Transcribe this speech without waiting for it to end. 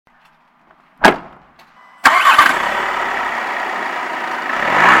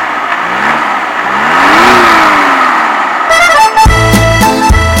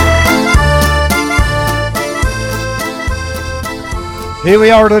Here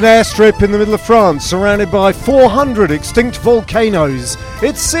we are at an airstrip in the middle of France, surrounded by 400 extinct volcanoes.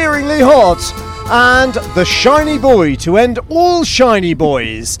 It's searingly hot, and the shiny boy, to end all shiny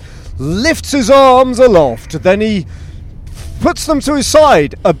boys, lifts his arms aloft. Then he puts them to his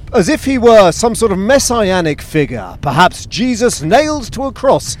side, as if he were some sort of messianic figure, perhaps Jesus nailed to a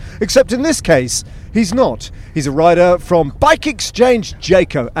cross, except in this case, he's not. He's a rider from Bike Exchange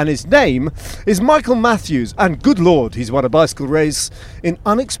Jayco, and his name is Michael Matthews, and good lord, he's won a bicycle race in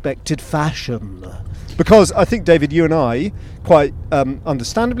unexpected fashion. Because I think, David, you and I, quite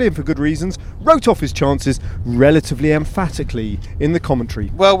understandably and for good reasons, wrote off his chances relatively emphatically in the commentary.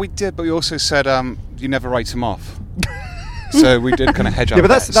 Well, we did, but we also said you never write him off. So we did kind of hedge our Yeah, but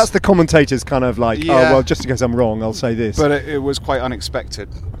bets. that's the commentators kind of like, Yeah. oh, well, just in case I'm wrong, I'll say this. But it was quite unexpected.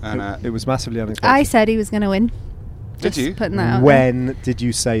 And It was massively unexpected. I said he was going to win. Did Just you? Putting that out When did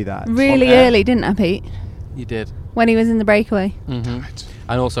you say that? there. Really On air. early, didn't I, Pete? You did. When he was in the breakaway. Mm-hmm.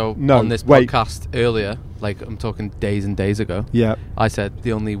 And also No, on this wait. podcast earlier, like I'm talking days and days ago, Yeah. I said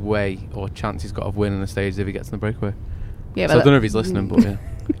the only way or chance he's got of winning the stage is if he gets in the breakaway. Yeah, So I don't know if he's listening, but yeah.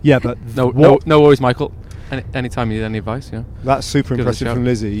 Yeah, but No worries, Michael. Anytime you need any advice, yeah. that's super Give us a impressive shout. from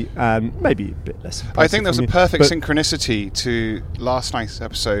Lizzie, and maybe a bit less impressive I think there was from a you. perfect But synchronicity to last night's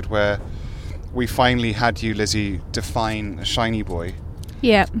episode where we finally had you, Lizzie, define a shiny boy.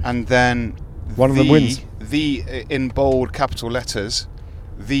 Yeah. And then One of them wins. The, in bold capital letters,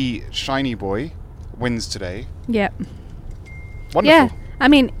 the shiny boy wins today. Yeah. Wonderful. Yeah. I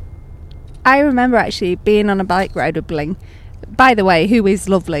mean, I remember actually being on a bike ride with Bling. By the way, who is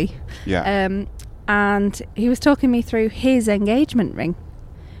lovely. Yeah. And he was talking me through his engagement ring.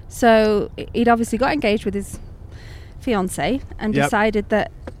 So he'd obviously got engaged with his fiancée and Yep. decided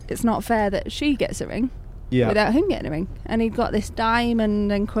that it's not fair that she gets a ring yeah, without him getting a ring. And he'd got this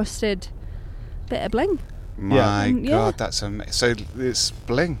diamond encrusted bit of bling. My Yeah. God, that's amazing. So it's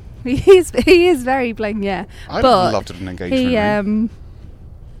bling. He is very bling, yeah. I'd But have loved an engagement ring.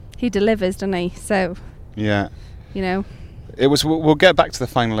 He delivers, doesn't he? So, Yeah. you know. It was. We'll get back to the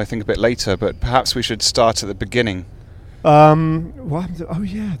final, I think, a bit later. But perhaps we should start at the beginning. what happened to- oh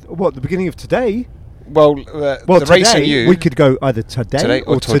yeah, what, the beginning of today? Well, Well, the race and today, you. we could go either today, Today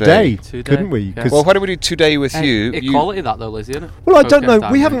or or today, today. couldn't we? Yeah. 'Cause- Well, why don't we do today with you? Equality that though, Lizzie, isn't it? well, I Both don't know.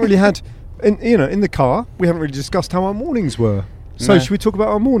 get We down, haven't yeah. really had, in the car, we haven't really discussed how our mornings were. So No. should we talk about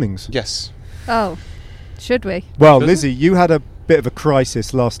our mornings? Yes. Oh, should we? Well, Should we? Lizzie, you had a bit of a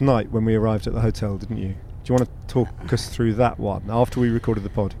crisis last night when we arrived at the hotel, didn't you? Do you want to talk us through that one after we recorded the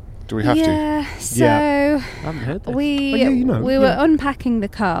pod? Do we have to? Yeah, so I haven't heard this. we Oh, yeah, you know, we yeah. were unpacking the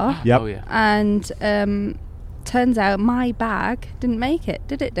car Yep. Oh yeah. and turns out my bag didn't make it,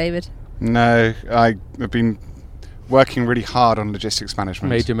 did it, David? No, I have been working really hard on logistics management.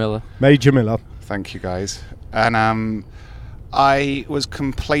 Major Miller. Major Miller. Thank you, guys. And I was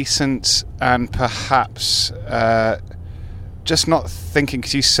complacent and perhaps just not thinking,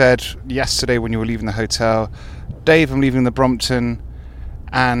 because you said yesterday when you were leaving the hotel, Dave, I'm leaving the Brompton,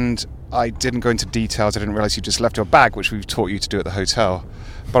 and I didn't go into details. I didn't realise you just left your bag, which we've taught you to do at the hotel.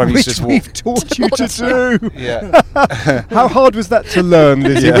 But I'm used to Which just we've taught you to do. Yeah. How hard was that to learn,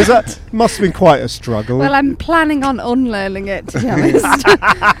 Lizzie? Yeah. Was that must have been quite a struggle. Well, I'm planning on unlearning it, to be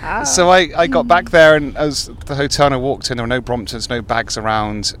honest. So I got back there, and as the hotel, and I walked in, there were no Bromptons, no bags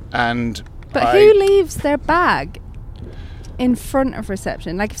around, and But who leaves their bag in front of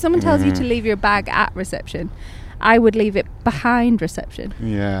reception? Like, if someone tells you to leave your bag at reception, I would leave it behind reception.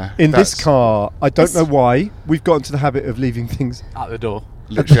 Yeah. in this that's car, I don't know why, we've got into the habit of leaving things At the door.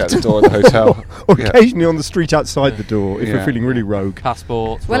 literally at the door of the hotel. or Yeah. occasionally on the street outside the door if we're Yeah. feeling really rogue.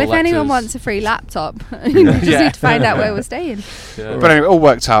 Passports. Well, if Rolexes. anyone wants a free laptop, you just Yeah. need to find out where we're staying. Yeah. But anyway, it all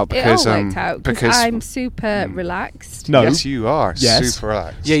worked out because it all worked out because because I'm super relaxed. No. yes, you are Yes. super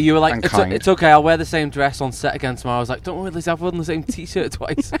relaxed. Yeah, you were like, and it's, kind. it's okay, I'll wear the same dress on set again tomorrow. I was like, don't worry, Liz, I've worn the same t-shirt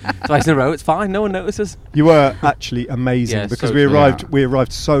twice in a row. It's fine, no one notices. You were actually amazing Yeah, because so we true. arrived. Yeah. We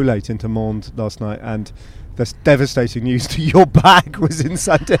arrived so late into Mende last night, and there's devastating news to your bag was in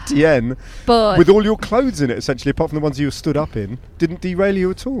Saint Etienne But with all your clothes in it, essentially, apart from the ones you were stood up in. Didn't derail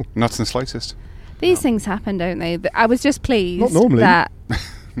you at all. Not in the slightest. these things happen, don't they? I was just pleased Not normally. that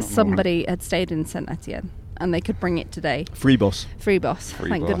Not somebody had stayed in Saint Etienne and they could bring it today. Free boss. Free Boss. Free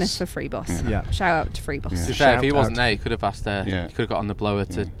Thank Boss. goodness for Free Boss. Yeah. Yeah. Shout out to Free Boss. Yeah. To be fair, if he Shout wasn't out. there, he could have asked, Yeah. he could have got on the blower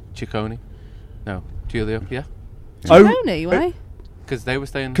to Ciccone. No, Giulio, yeah? Oh, Tony, why? Because they were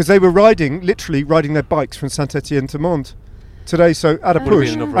staying... because they were literally riding their bikes from Saint Etienne to Mende today. So at a Oh.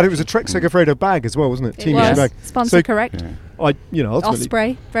 push, Would've been and it was a Trek Mm. Segafredo bag as well, wasn't it? It Team was. issue bag. Sponsor So correct. Yeah. Ultimately.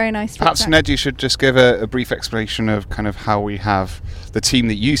 Osprey. Very nice. Perhaps, rucksack. Ned, you should just give a brief explanation of kind of how we have the team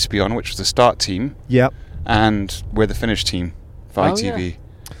that you used to be on, which was the start team, Yeah. and we're the finish team. for Oh, ITV.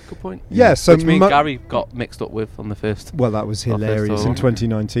 Good point. Yeah, so Which me and Gary got mixed up with on the first. Well, that was Our first hilarious in tour.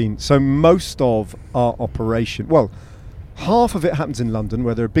 2019. So most of our operation, well, half of it happens in London,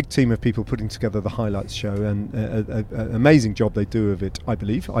 where there are a big team of people putting together the highlights show, and an amazing job they do of it, I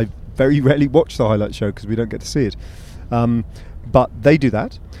believe. I very rarely watch the highlights show because we don't get to see it. But they do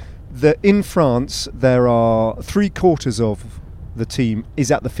that. In France, there are 3/4 of the team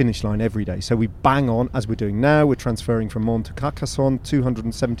is at the finish line every day. So we bang on, as we're doing now. We're transferring from Mons to Carcassonne,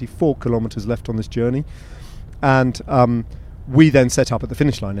 274 kilometres left on this journey. And we then set up at the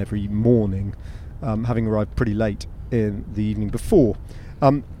finish line every morning, having arrived pretty late in the evening before.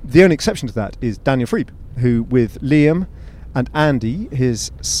 The only exception to that is Daniel Freeb, who with Liam and Andy,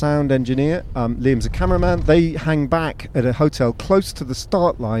 his sound engineer, Liam's a cameraman, they hang back at a hotel close to the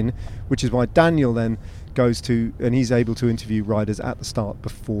start line, which is why Daniel then goes to, and he's able to interview riders at the start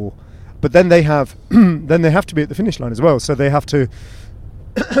before. But then they have then they have to be at the finish line as well, so they have to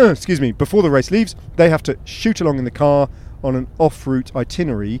excuse me, before the race leaves, they have to shoot along in the car on an off-route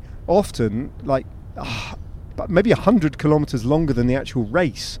itinerary, often like maybe 100 kilometres longer than the actual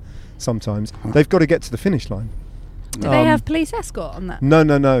race. Sometimes they've got to get to the finish line. Do they have police escort on that?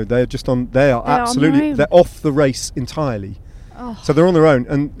 No. They're just on. They are They're on absolutely. their own. They're off the race entirely. Oh. So they're on their own,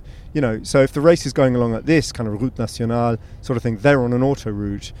 and so if the race is going along like this kind of route nationale sort of thing, they're on an auto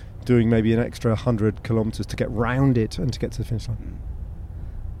route, doing maybe an extra 100 kilometres to get round it and to get to the finish line.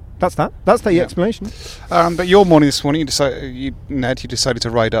 That's that. That's the explanation. But your morning this morning, Ned, you decided to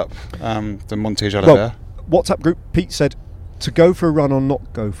ride up the Monte Jalabert. Well, WhatsApp group, Pete said to go for a run or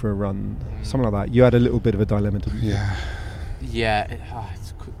not go for a run, something like that. You had a little bit of a dilemma, didn't you? Yeah,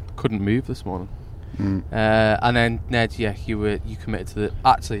 couldn't move this morning. And then Ned, you committed to the.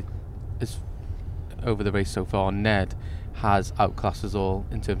 Actually, it's over the race so far. Ned has outclassed us all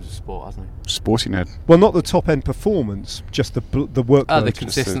in terms of sport, hasn't he? Sporty Ned. Well, not the top end performance, just the workload. The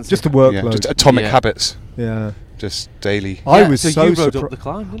consistency. Just the workload. Just atomic habits. Yeah. Just daily. I was so so you rode surprised. up the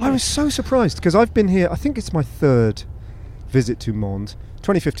climb, didn't I you? was so surprised because I've been here. I think it's my third visit to Mons.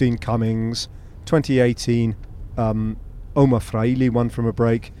 2015 Cummings, 2018 Omar Fraile won from a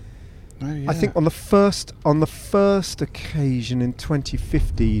break. Oh, yeah. I think on the first occasion in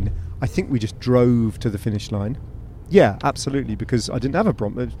 2015, I think we just drove to the finish line. Yeah, absolutely, because I didn't have a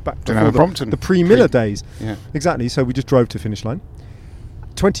Brompton. Didn't have a Brompton. The pre-Miller days. Yeah. Exactly, so we just drove to finish line.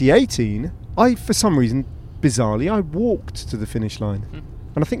 2018, for some reason, bizarrely, I walked to the finish line.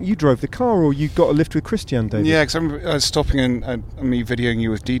 And I think you drove the car, or you got a lift with Christian, David. Yeah, because I was stopping and me videoing you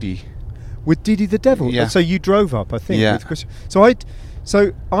with Didi. With Didi the Devil. Yeah. So you drove up, I think. Yeah. With Christian.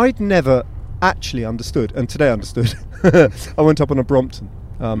 So I'd never actually understood, and today I understood. I went up on a Brompton,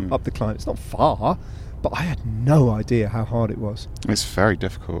 up the climb. It's not far, but I had no idea how hard it was. It's very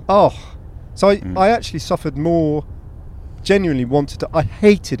difficult. Oh, so I actually suffered more. Genuinely I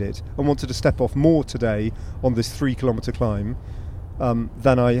hated it and wanted to step off more today on this 3-kilometre climb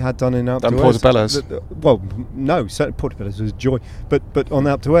than I had done in Alpe Than d'Huez. Portobello's? Well, no, certainly Portobello's was a joy, but on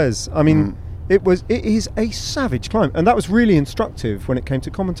Alpe d'Huez, I mean, it is a savage climb, and that was really instructive when it came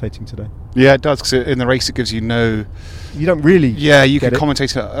to commentating today. Yeah, it does, because in the race it gives you You don't really. Yeah, you get could it.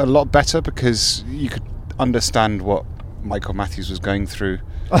 commentate a lot better because you could understand what Michael Matthews was going through.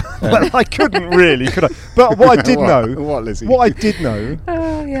 Well, I couldn't really, could I? But what I did know. What, Lizzie? What I did know.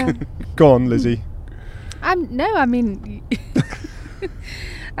 Oh, yeah. Go on, Lizzie. No, I mean,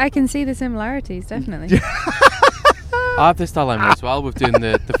 I can see the similarities, definitely. I have this dilemma as well with doing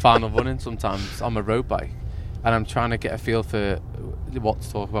the final running sometimes on my road bike, and I'm trying to get a feel for what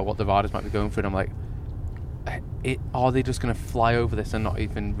to talk about, what the riders might be going through, and I'm like, are they just going to fly over this and not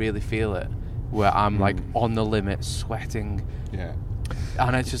even really feel it? Where I'm like on the limit, sweating. Yeah.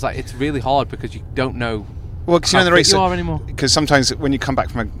 And it's just like, it's really hard because you don't know Well, because how the fit race you are anymore. Because sometimes when you come back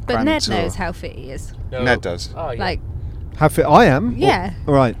from a But Grand Ned Tour, knows how fit he is. Ned does. Oh, yeah. Like, How fit I am? Yeah.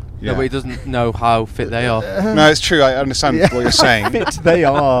 All right. Yeah. No, but he doesn't know how fit they are. No, it's true. I understand what you're saying. Fit they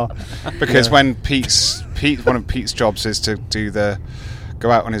are. Because when one of Pete's jobs is to go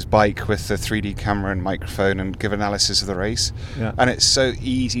out on his bike with the 3D camera and microphone and give analysis of the race. Yeah. And it's so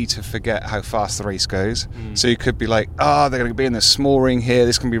easy to forget how fast the race goes. So you could be like, they're going to be in the small ring here,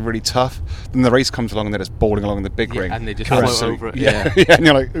 this can be really tough. Then the race comes along and they're just bowling along in the big ring. And they just Correct. float over it. Yeah. Yeah, and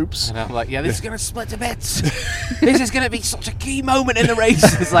you're like, oops. And I'm like, this is going to split to bits. This is going to be such a key moment in the race.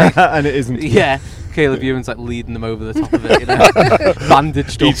 It's like, And it isn't. yeah, Caleb Ewan's like leading them over the top of it, you know,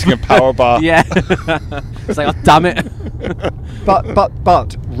 bandaged up. Eating a power bar. Yeah. It's like, oh, damn it.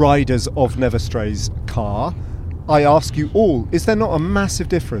 But riders of Never Stray's car, I ask you all, is there not a massive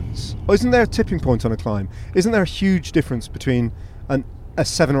difference? Or isn't there a tipping point on a climb? Isn't there a huge difference between an a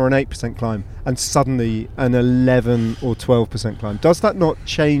 7 or an 8% climb and suddenly an 11 or 12% climb? Does that not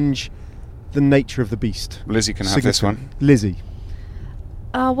change the nature of the beast? Lizzie can have this one. Lizzie.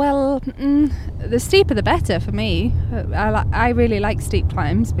 The steeper the better for me. I really like steep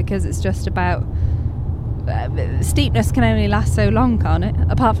climbs because it's just about... steepness can only last so long, can't it?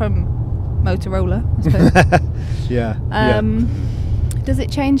 Apart from Motorola, I suppose. Yeah. Does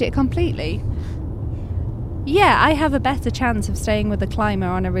it change it completely? Yeah, I have a better chance of staying with a climber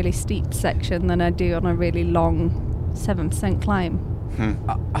on a really steep section than I do on a really long 7% climb.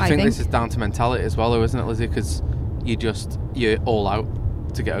 I think this is down to mentality as well, though, isn't it, Lizzie? Because you're all out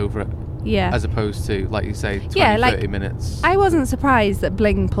to get over it. Yeah. As opposed to, like you say, 30 minutes. I wasn't surprised that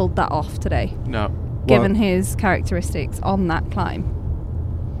Bling pulled that off today. No. Given his characteristics on that climb.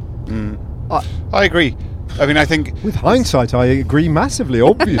 I agree. I mean, I think... With hindsight, I agree massively,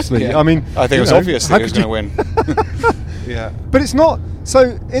 obviously. Yeah. I mean... I think it was obvious that he was going to win. Yeah. But it's not...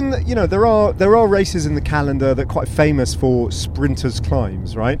 So, there are races in the calendar that are quite famous for sprinters'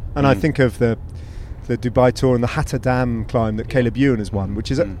 climbs, right? And I think of the Dubai Tour and the Hatta Dam climb that Caleb Ewan has won,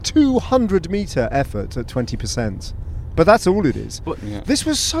 which is a 200-metre effort at 20%. But that's all it is. But this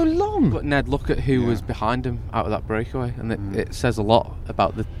was so long. But Ned, look at who was behind him out of that breakaway, and it says a lot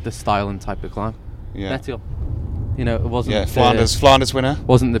about the style and type of climb. Yeah. Bettiol. It wasn't. Yeah, Flanders winner.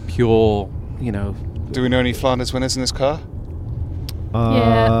 Wasn't the pure, Do we know any Flanders winners in this car?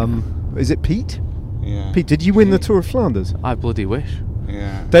 Is it Pete? Yeah. Pete, did you win the Tour of Flanders? I bloody wish.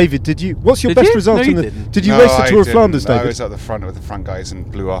 Yeah. David, did you? What's your best result No, in you the? didn't. Did you race the Tour of Flanders, David? I was at the front with the front guys and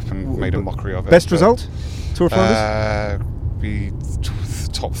blew up and made a mockery of it. Best result? Tour of Flanders? Be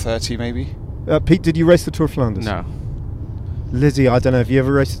top 30 maybe. Pete, did you race the Tour of Flanders? No. Lizzie, I don't know. Have you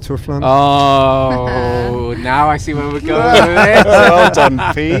ever raced the Tour of Flanders? Oh, now I see where we're going with this. Well done,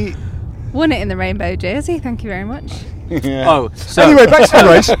 Pete. Won it in the rainbow jersey. Thank you very much. Yeah. Oh, so anyway, back to the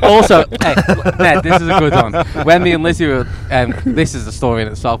race. Also, Ned, this is a good one. When me and Lizzie were, this is a story in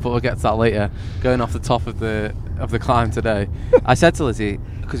itself, but we'll get to that later. Going off the top of the climb today, I said to Lizzie,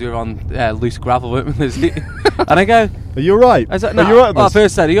 because we were on loose gravel, weren't we, Lizzie? And I go, "Are you all right? I said, Are you all right on well, I this?"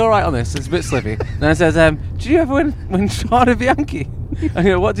 first said, "Are you all right on this? It's a bit slippy." Then I said, "Did you ever win Strade Bianchi?" I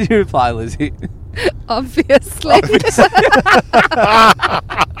go, "What did you reply, Lizzie?" Obviously.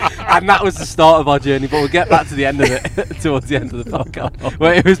 And that was the start of our journey, but we'll get back to the end of it towards the end of the podcast,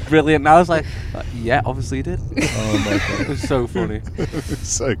 where it was brilliant. And I was like, yeah, obviously you did. Oh my god, it was so funny.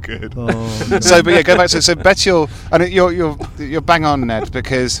 So good. Oh, So, but yeah, go back to so Bettiol, and you're bang on, Ned,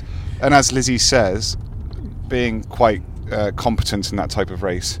 because, and as Lizzie says, being quite competent in that type of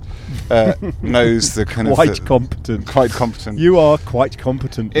race, knows the kind quite competent. Quite competent. You are quite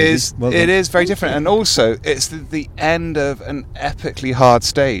competent. It is very different, and also it's the end of an epically hard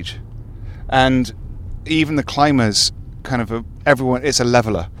stage, and even the climbers kind of everyone. It's a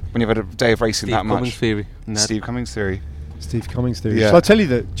leveler when you've had a day of racing that much. Steve Cummings theory. Steve Cummings theory. Yeah. Shall I tell you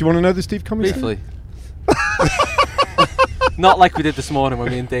that? Do you want to know the Steve Cummings theory? Briefly. Not like we did this morning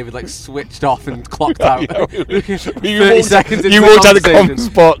when me and David switched off and clocked out. 30 seconds into you walked out the conversation.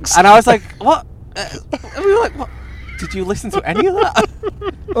 comms box, and I was like, "What?" And we were like, "What? Did you listen to any of that?"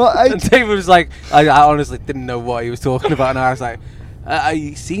 And David was like, "I honestly didn't know what he was talking about," and I was like,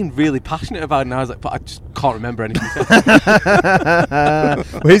 "He seemed really passionate about it," and I was like, "But I just can't remember anything."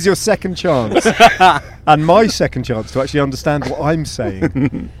 Well, here's your second chance, and my second chance to actually understand what I'm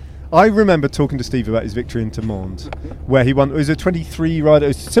saying. I remember talking to Steve about his victory in Termonde, where he won. It was a 23 rider. It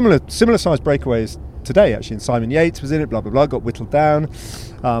was similar sized breakaways today, actually. And Simon Yates was in it. Blah blah blah. Got whittled down.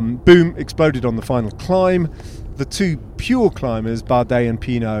 Boom! Exploded on the final climb. The two pure climbers, Bardet and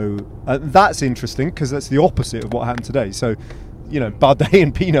Pinot. That's interesting because that's the opposite of what happened today. So, Bardet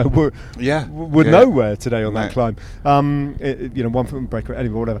and Pinot were nowhere today on that climb. 1 foot breakaway,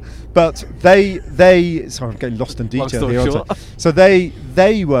 anyway, whatever. But they sorry, I'm getting lost in detail here. So they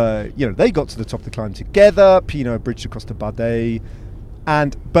were, they got to the top of the climb together. Pinot bridged across to Bardet,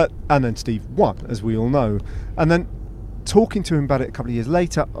 and then Steve won, as we all know. And then talking to him about it a couple of years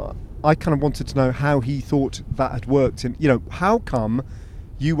later, I kind of wanted to know how he thought that had worked. And how come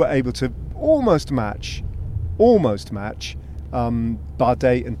you were able to almost match Bardet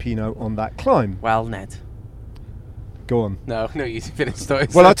and Pinot on that climb? Well, Ned. Go on. No, you finished story.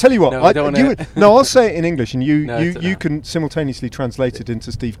 Well, I'll tell you what. No, I'll say it in English, and you no. can simultaneously translate it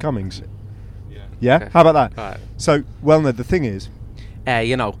into Steve Cummings. Yeah. Okay. How about that? Right. So, well, Ned, the thing is, I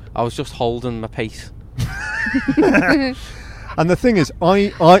was just holding my pace. and the thing is,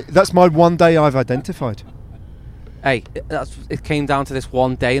 I that's my one day I've identified. Hey, it came down to this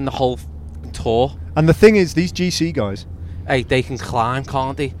one day in the whole tour. And the thing is, these GC guys, hey, they can climb,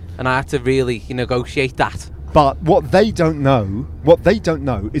 can't they? And I had to really negotiate that But what they don't know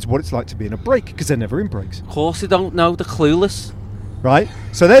is what it's like to be in a break, because they're never in breaks, Of course they don't know. They're clueless. right?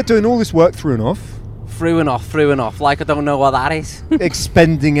 So they're doing all this work through and off, Through and off. Like I don't know what that is.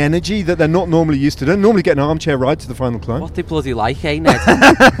 expending energy that they're not normally used to doing. Normally get an armchair ride to the final climb. What they bloody like, eh, Ned?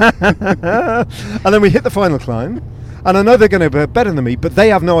 And then we hit the final climb, and I know they're going to be better than me, but they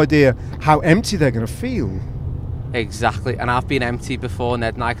have no idea how empty they're going to feel. Exactly. And I've been empty before,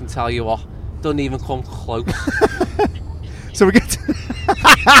 Ned, and I can tell you what, doesn't even come close. So we get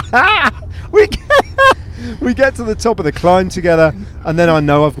to we get to the top of the climb together, and then I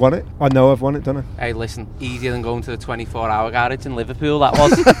know I've won it. Don't I? Hey, listen, easier than going to the 24-hour garage in Liverpool, that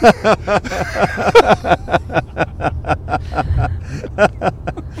was.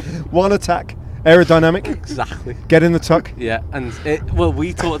 One attack, aerodynamic, Exactly. get in the tuck. Yeah, and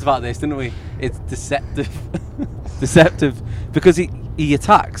we talked about this, didn't we? It's deceptive. Deceptive. Because he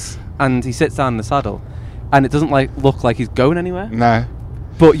attacks, and he sits down in the saddle, and it doesn't look like he's going anywhere, No.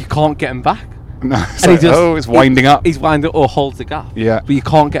 but you can't get him back. No. It's And like, it's winding up. He's winding up or holds the gap. Yeah. But you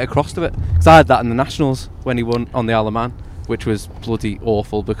can't get across to it. Because I had that in the Nationals when he won on the Isle of Man, which was bloody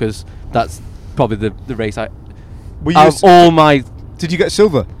awful, because that's probably the race Were you out of all my... Did you get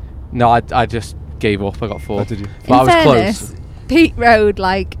silver? No, I just gave up. I got 4. Oh, did you? But I In was fairness, close. Pete rode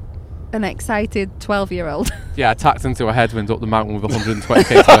like an excited 12-year-old. Yeah, I tacked into a headwind up the mountain with 120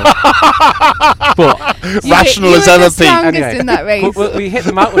 km. But Rational you as were ever, the Pete. strongest Anyway, in that race. we hit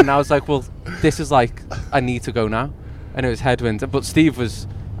the mountain, and I was like, well, this is like, I need to go now. And it was headwind. But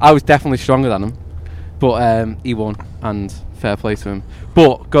I was definitely stronger than him. But he won, and fair play to him.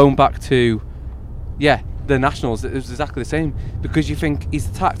 But going back to, the Nationals, it was exactly the same. Because you think he's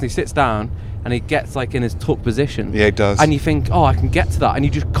attacked, and he sits down, and he gets like in his tuck position. Yeah, he does. And you think, oh, I can get to that. And you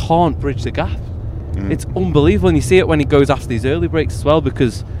just can't bridge the gap. It's unbelievable. And you see it when he goes after these early breaks as well,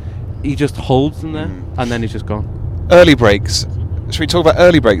 because he just holds them there, and then he's just gone. Early breaks. Should we talk about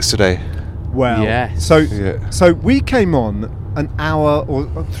early breaks today? Well, Yes. So we came on an hour or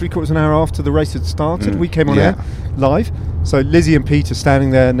 3/4 an hour after the race had started. We came on air live. So Lizzie and Pete are standing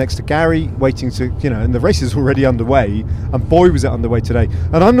there next to Gary, waiting to, and the race is already underway. And boy, was it underway today.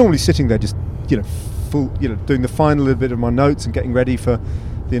 And I'm normally sitting there just, doing the final little bit of my notes and getting ready for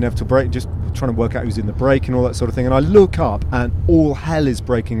the inevitable break, just trying to work out who's in the break and all that sort of thing. And I look up and all hell is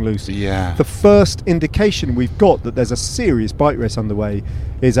breaking loose. Yeah. The first indication we've got that there's a serious bike race underway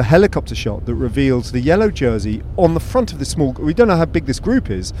is a helicopter shot that reveals the yellow jersey on the front of this small... We don't know how big this group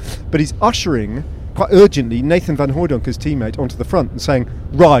is, but he's ushering quite urgently Nathan Van Hooydonk, his teammate, onto the front and saying,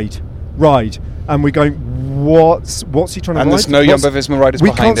 ride. And we're going, what's he trying to ride? And there's no Jumbo-Visma riders we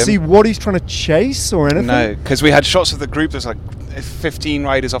behind him. can't see what he's trying to chase or anything. No, because we had shots of the group. There's like 15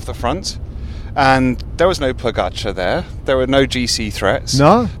 riders off the front, and there was no Pogačar there. There were no GC threats.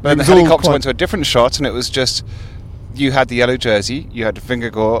 No, But it then the was all helicopter quite- went to a different shot, and it was just you had the yellow jersey, you had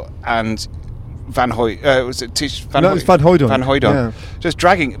Vingegaard and Van Hooydonk. Was it Van No, it was Van Hooydonk. Van Hooydonk, Yeah. just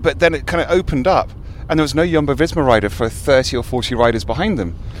dragging. But then it kind of opened up, and there was no Jumbo-Visma rider for 30 or 40 riders behind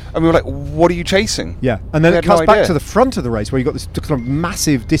them, and we were like, "What are you chasing?" Yeah, and then We it had no cuts back idea. to the front of the race where you've got this kind of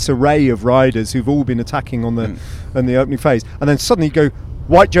massive disarray of riders who've all been attacking on the in the opening phase, and then suddenly you go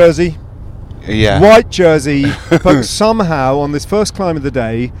white jersey, Yeah. but somehow on this first climb of the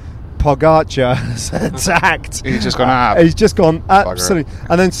day, Pogačar has attacked. He's just gone, He's just gone bugger absolutely,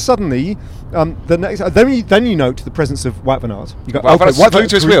 and then suddenly. The next, then you note the presence of Wout van Aert. You go, Wout van Aert's Wout van glued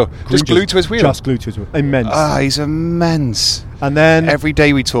to his wheel. Just glued to his wheel. Just glued to his wheel. Immense. He's immense. And then Every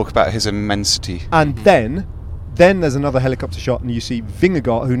day we talk about his immensity. And then there's another helicopter shot, and you see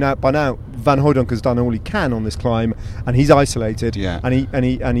Vingegaard, who by now Van Hooydonk has done all he can on this climb, and he's isolated, Yeah.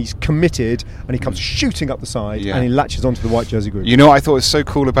 and he's committed, and he comes shooting up the side, Yeah. and he latches onto the white jersey group. You know what I thought was so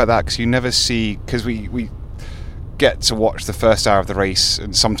cool about that? Because you never see... Because we get to watch the first hour of the race,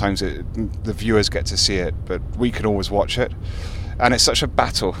 and sometimes the viewers get to see it, but we can always watch it. And it's such a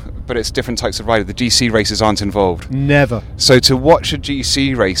battle, but it's different types of rider. The GC racers aren't involved. Never. So to watch a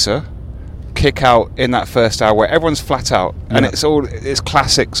GC racer kick out in that first hour where everyone's flat out, and it's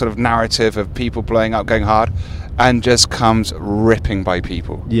classic sort of narrative of people blowing up, going hard, and just comes ripping by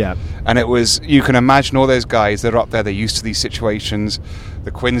people. Yeah. And it was, you can imagine all those guys that are up there, they're used to these situations,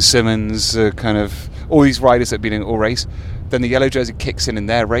 the Quinn Simmons, kind of all these riders that have been in all race. Then the yellow jersey kicks in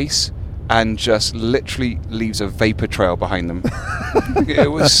their race and just literally leaves a vapor trail behind them.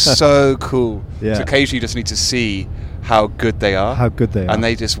 It was so cool. Yeah. So occasionally you just need to see how good they are. How good they are. And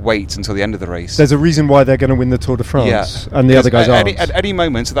they just wait until the end of the race. There's a reason why they're going to win the Tour de France, and the other guys at aren't. At any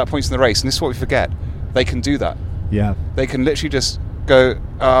moment at that point in the race, and this is what we forget, they can do that. Yeah. They can literally just go,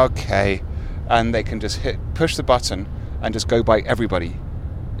 okay, and they can just push the button and just go by everybody.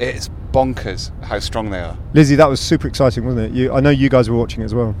 It's bonkers how strong they are. Lizzie, that was super exciting, wasn't it? I know you guys were watching it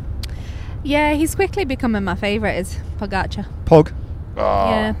as well. Yeah, he's quickly becoming my favourite. Is Pogacar? Pog. Oh.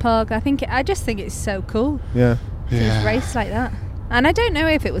 Yeah, Pog. I just think it's so cool. Yeah. To just race like that. And I don't know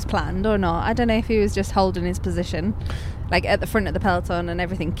if it was planned or not. I don't know if he was just holding his position, like at the front of the peloton, and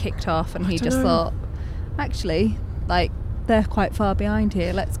everything kicked off, and he just thought, actually, like, they're quite far behind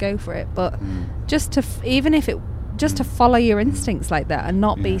here. Let's go for it. But just to even if it just to follow your instincts like that and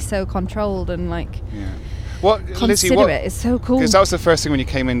not be so controlled and like consider it is so cool. Because that was the first thing when you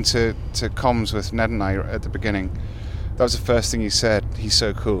came into comms with Ned and I at the beginning. That was the first thing you said. He's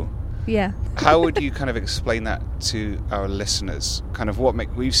so cool. Yeah. How would you kind of explain that to our listeners? Kind of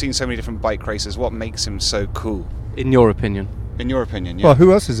we've seen so many different bike races. What makes him so cool? In your opinion? In your opinion, yeah. Well,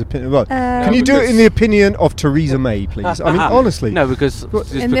 who else's opinion? Well, can you do it in the opinion of Theresa May, please? I mean, honestly. No, because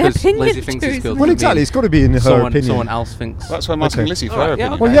Lizzie thinks it's cool. Well, exactly. It's got to be in her opinion. Someone else thinks. That's why I'm asking Lizzie for her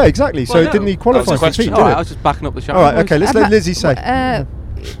opinion. Well, yeah, exactly. So didn't he qualify for Pete, did I was just backing up the shot. All right, okay. Let's let Lizzie say. Yeah.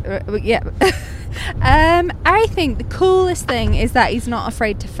 I think the coolest thing is that he's not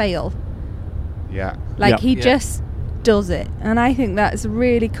afraid to fail. Yeah. Like, he just does it. And I think that's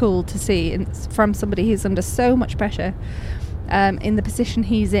really cool to see from somebody who's under so much pressure in the position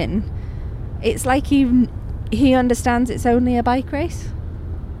he's in. It's like he understands it's only a bike race.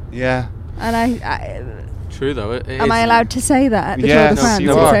 Yeah. And I true though. Am I allowed to say that at the Tour de France?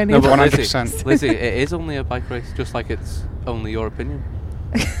 You are. No, 100%. Lizzie, it is only a bike race, just like it's only your opinion.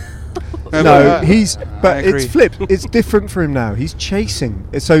 No, it's flipped. It's different for him now. He's chasing.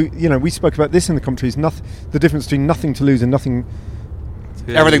 So, we spoke about this in the commentary. The difference between nothing to lose and nothing.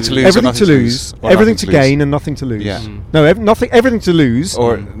 Everything to lose. Everything to lose. Everything to gain and nothing to lose. Yeah. No, everything to lose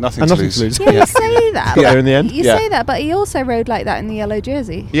or nothing to lose. Yeah, you say that. Got there in the end. You say that, but he also rode like that in the yellow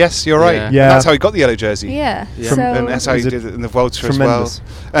jersey. Yes, you're right. Yeah. That's how he got the yellow jersey. Yeah. And that's how he did it in the Vuelta as well.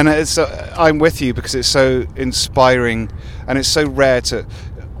 And it's I'm with you because it's so inspiring and it's so rare to.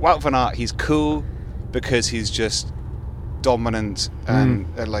 Wout van Aert, he's cool because he's just dominant and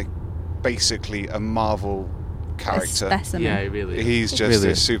like basically a Marvel character. A specimen. Yeah, he really is. He's just a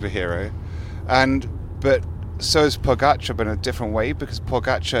superhero. But so is Pogacar, but in a different way, because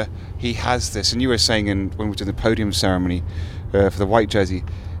Pogacar, he has this, and you were saying when we were doing the podium ceremony for the white jersey,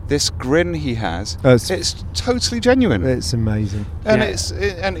 this grin he has, it's totally genuine. It's amazing. And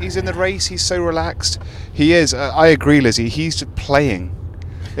and he's in the race, he's so relaxed. He is, I agree, Lizzie, he's just playing.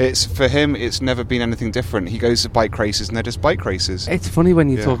 It's for him. It's never been anything different. He goes to bike races, and they're just bike races. It's funny when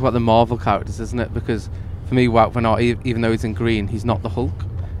you talk about the Marvel characters, isn't it? Because for me, Wout van Aert, even though he's in green, he's not the Hulk.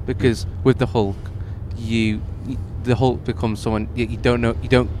 Because with the Hulk, the Hulk becomes someone you don't know. You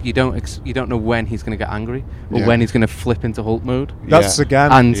don't know when he's going to get angry or when he's going to flip into Hulk mode. That's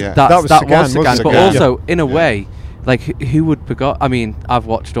Sagan, and that was Sagan. But also, in a Yeah. way, like who would forgot? I mean, I've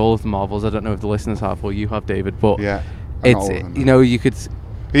watched all of the Marvels. I don't know if the listeners have or you have, David. But it's you could.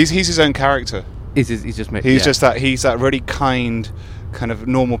 He's his own character. He's just he's that really kind of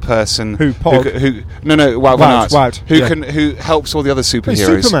normal person Wout van Aert, who helps all the other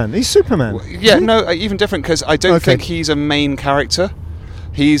superheroes. He's Superman. Even different, because I don't think he's a main character.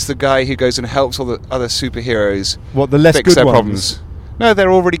 He's the guy who goes and helps all the other superheroes the less fix good their ones? problems. No,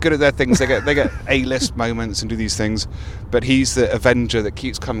 they're all really good at their things. They get A-list moments and do these things, but he's the Avenger that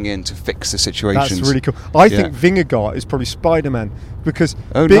keeps coming in to fix the situations. That's really cool. I think Vingegaard is probably Spider-Man because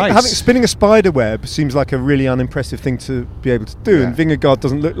nice. spinning a spider web seems like a really unimpressive thing to be able to do, and Vingegaard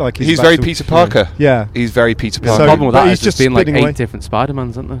doesn't look like he's very Peter Parker. Yeah, he's very Peter The Parker. problem with that he's is there's been like 8 away. different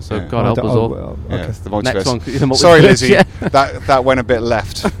Spider-Mans, isn't there? So God help us all. The multiverse. Next one, the multiverse. Sorry, Lizzie, Yeah. that went a bit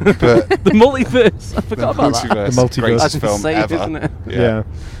left. But The multiverse. I forgot about that. multiverse, The multiverse. greatest That's film insane, ever. isn't it?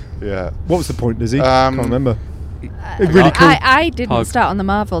 Yeah. What was the point, Lizzie? Can't remember. Really cool. I didn't Pog. start on the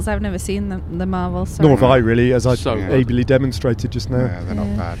Marvels. I've never seen the Marvels. Nor have I really, as I So ably demonstrated just now. Yeah, they're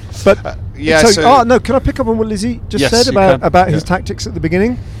not bad. But can I pick up on what Lizzie just said about his tactics at the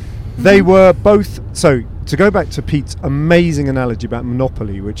beginning? They were both. So to go back to Pete's amazing analogy about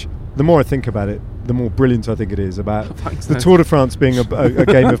Monopoly, which the more I think about it, the more brilliant I think it is about the Tour de France being a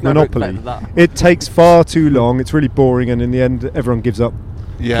game of Monopoly. It takes far too long. It's really boring, and in the end, everyone gives up.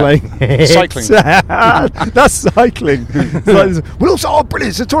 Playing cycling. That's cycling. We'll also, brilliant!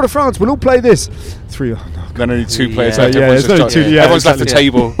 It's the Tour de France. We'll all play this. Then only 2 players Yeah. left. Yeah, Everyone's, there's only two, yeah, everyone's left the exactly.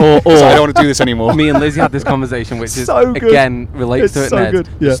 table. Or I don't want to do this anymore. Me and Lizzie had this conversation, which is So good. again relates It's to it. so Ned, good,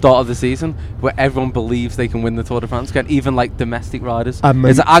 the yeah. start of the season, where everyone believes they can win the Tour de France again, even like domestic riders. I mean-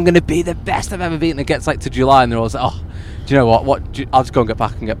 It's like, I'm going to be the best I've ever been. And it gets like to July, and they're all like, "Oh, Do you know what? I'll just go and get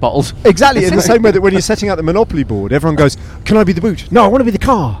back and get bottles. Exactly, in the same way that when you're setting out the Monopoly board, everyone goes, "Can I be the boot? No, I want to be the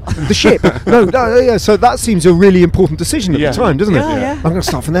car, the ship." No, yeah. So that seems a really important decision at the time, doesn't it? Yeah. I'm going to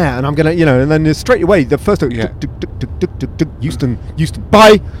start from there, and I'm going to, and then straight away the first Houston,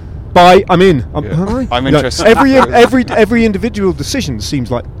 bye, I'm in. I'm interested. Every individual decision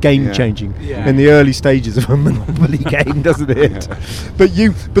seems like game changing in the early stages of a Monopoly game, doesn't it? Yeah.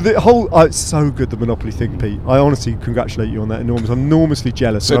 But the whole it's so good, the Monopoly thing, Pete. I honestly congratulate you on that. I'm enormously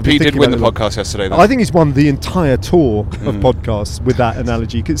jealous. So Pete did win the podcast yesterday, then? I think he's won the entire tour of podcasts with that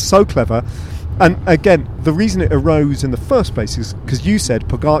analogy. 'Cause it's so clever. And again, the reason it arose in the first place is because you said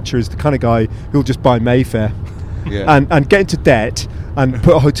Pogacar is the kind of guy who'll just buy Mayfair and get into debt and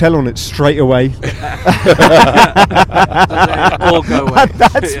put a hotel on it straight away. All go away.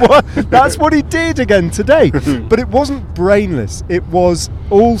 And that's what he did again today. But it wasn't brainless. It was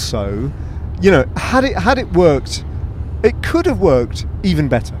also, had it worked, it could have worked even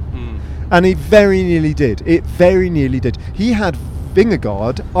better. And it very nearly did. He had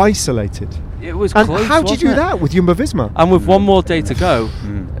Vingegaard isolated. It was And close, how did you do wasn't it? that with Jumbo-Visma? And with one more day to go,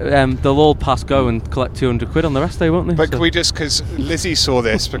 they'll all pass go and collect 200 quid on the rest day, won't they? But can we just, because Lizzie saw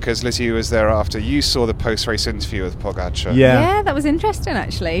this, because Lizzie was there after, you saw the post-race interview with Pogacar. Yeah. That was interesting,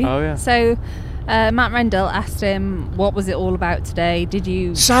 actually. Oh, yeah. So Matt Rendell asked him, what was it all about today? Did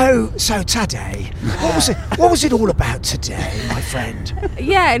you... So Tadej, what was it all about today, my friend?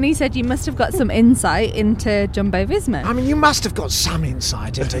 Yeah, and he said you must have got some insight into Jumbo-Visma. I mean, you must have got some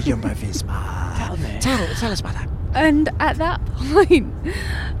insight into Jumbo-Visma. Tell me. Tell us about that. And at that point,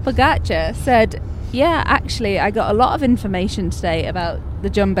 Pogacar said, yeah, actually, I got a lot of information today about the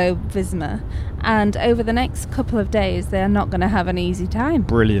Mm. Jumbo-Visma, and over the next couple of days, they're not going to have an easy time.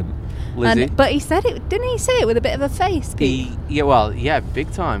 Brilliant. Lizzie. But he said it, didn't he say it with a bit of a face, Pete?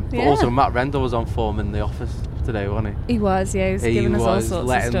 Big time. But Yeah. also Matt Rendell was on form in the office today, wasn't he? He was giving us all sorts of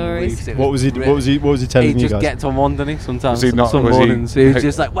letting stories. loose. What was he telling He you just guys? gets on one, doesn't he? Sometimes. Was he not- some was he- mornings. He was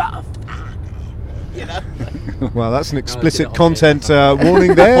just like, wow. Well, that's an explicit on content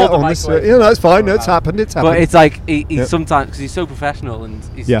warning there. Hold the on mic this, away. that's fine. It's happened. But it's like he Yeah. sometimes, because he's so professional and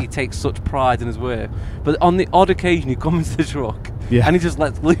he takes such pride in his work. But on the odd occasion, he comes into the truck and he just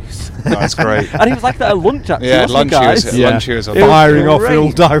lets loose. That's great. And he was like that at lunch, actually. Yeah, wasn't lunch he, guys? he was on. firing off great. in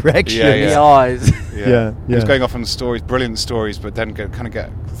all directions. Yeah, In the eyes. Yeah. He was going off on stories, brilliant stories, but then kind of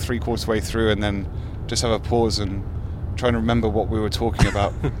get 3/4 way through and then just have a pause and trying to remember what we were talking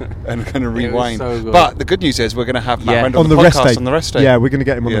about and kind of It was rewind. so good. But the good news is we're going to have Matt Yeah. Rendell On the podcast rest day. on the rest day. Yeah, we're going to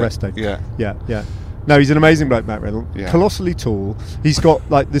get him on Yeah, the rest day. yeah. No, he's an amazing bloke, Matt Rendell. Yeah. Colossally tall. He's got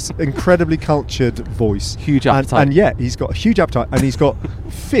like this incredibly cultured voice. Huge appetite. And yeah, he's got a huge appetite, and he's got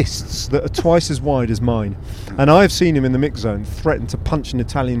fists that are twice as wide as mine. And I've seen him in the mix zone threaten to punch an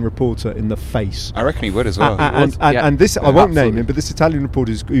Italian reporter in the face. I reckon he would as well. And this, I Yeah, won't name absolutely. him, but this Italian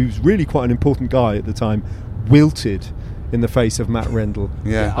reporter who's really quite an important guy at the time, wilted in the face of Matt Rendell.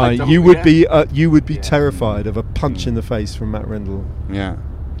 Yeah. I don't- You would yeah. be terrified of a punch in the face from Matt Rendell. Yeah.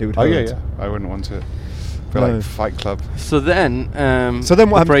 It would Oh, hurt. yeah. I wouldn't want to. For No. like Fight Club. So then So then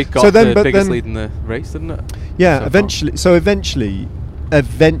what the happened? break got So then- the but biggest then- lead in the race, didn't it? Yeah, So eventually,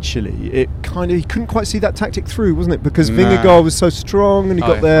 it kind of, he couldn't quite see that tactic through, wasn't it? Because No. Vingegaard was so strong and he Oh,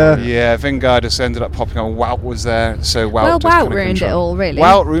 got yeah. there. Yeah, Vingegaard just ended up popping on. Wout was there, so Wout Well, just Wout kinda ruined it controlled. all, really.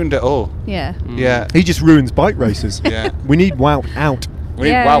 Wout ruined it all. Yeah. Yeah. He just ruins bike races. Yeah. We need Wout out. We need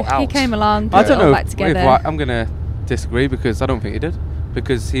Yeah, Wout out. he came along, I put don't it all know. back together. I'm going to disagree because I don't think he did.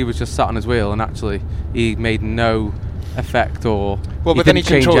 Because he was just sat on his wheel and actually he made no effect or Well, he but then he didn't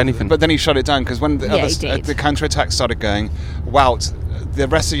change controlled. anything. But then he shut it down because when the, Yeah, he did. the counter attack started going, Wout, the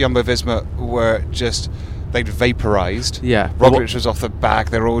rest of Jumbo-Visma were just they'd vaporized. Yeah, but Roglic was off the back;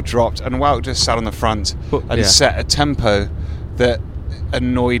 they were all dropped, and Wout just sat on the front But- and yeah. set a tempo that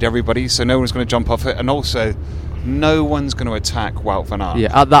annoyed everybody. So no one's going to jump off it, and also no one's going to attack Wout van Aert.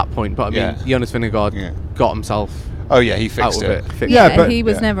 yeah, at that point. But I mean, Yeah. Jonas Vingegaard Yeah. got himself Oh yeah, he out fixed of it. it. Fixed Yeah, Yeah, but- he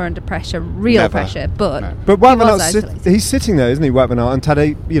was yeah. never under pressure, real Never. pressure, but No. But Wout van was Aert, isolated. he's sitting there, isn't he, Wout van Aert? And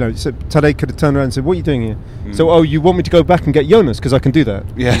Tadej, so Tadej could have turned around and said, "What are you doing here?" So, you want me to go back and get Jonas because I can do that.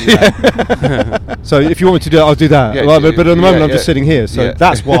 Yeah. So if you want me to do it, I'll do that. Yeah, Right, but at the moment, yeah, I'm just yeah. sitting here, so Yeah.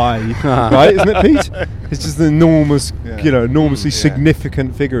 that's why, right? Isn't it, Pete? It's just an enormous, Yeah. enormously Yeah.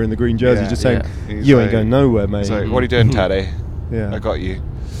 significant figure in the green jersey, Yeah. just saying, Yeah. He's "You ain't like- going nowhere, mate." So what are you doing, Tadej? Yeah. I got you.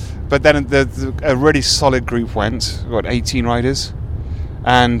 But then a really solid group went. 18 riders,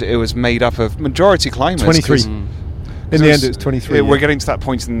 and it was made up of majority climbers. 23. 'cause- In the end, it was 23. We're yeah. getting to that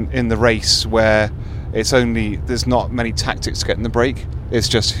point in the race where there's not many tactics to get in the break. It's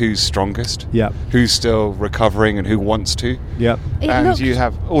just who's strongest, Yeah. who's still recovering, and who wants to. Yeah. And you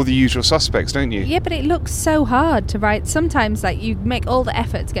have all the usual suspects, don't you? Yeah, but it looks so hard to ride. Sometimes, like, you make all the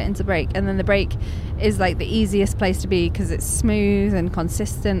effort to get into break, and then the break is like the easiest place to be because it's smooth and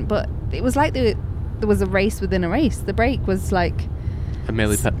consistent. But it was like there was a race within a race. The break was like A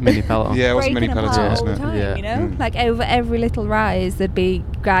mini peloton. Yeah, it was a mini breaking apart peloton, all wasn't the it? time, Yeah. you know? Like, over every little rise, there'd be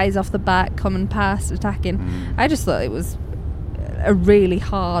guys off the back coming past, attacking. I just thought it was a really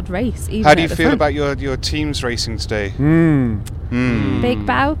hard race. Even How do you at the feel front. about your team's racing today? Big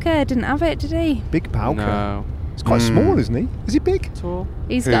Bowker didn't have it, did he? Big Bowker. No. He's quite small, isn't he? Is he big? Tall.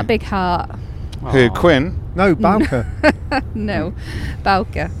 He's Who? got a big heart. Who, Aw. Quinn? No, Bowker. No,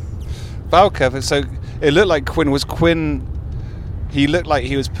 Bowker. Bowker. So it looked like Quinn. He looked like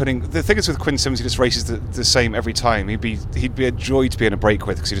he was putting. The thing is with Quinn Simmons, he just races the same every time. He'd be a joy to be in a break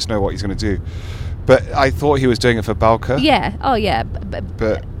with because you just know what he's going to do. But I thought he was doing it for Bowker. Yeah. Oh, yeah. But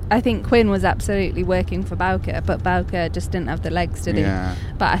But I think Quinn was absolutely working for Bowker, but Bowker just didn't have the legs to do. Yeah.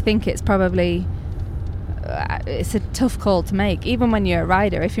 But I think it's probably it's a tough call to make. Even when you're a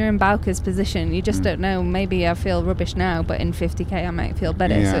rider, if you're in Bowker's position, you just don't know. Maybe I feel rubbish now, but in 50k I might feel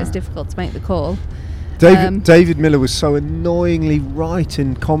better. So Yeah. it's difficult to make the call. David Miller was so annoyingly right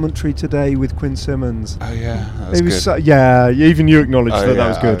in commentary today with Quinn Simmons. oh yeah, that was It was good. so, yeah, even you acknowledged Oh, that yeah,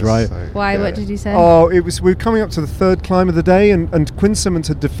 was good, right? Why? yeah. What did you say? Oh, we were coming up to the third climb of the day, and Quinn Simmons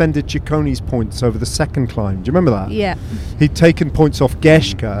had defended Cicconi's points over the second climb. Do you remember that? Yeah. He'd taken points off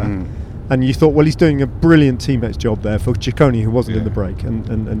Geschke, and you thought, well, he's doing a brilliant teammate's job there for Cicconi, who wasn't in Yeah. the break,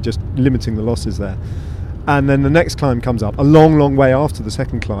 and just limiting the losses there. And then the next climb comes up, a long, long way after the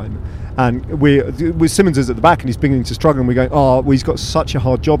second climb, and Simmons is at the back, and he's beginning to struggle, and we're going, well, he's got such a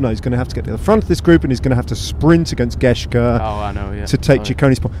hard job now, he's going to have to get to the front of this group, and he's going to have to sprint against Geschke Oh, I know, yeah. to take Oh,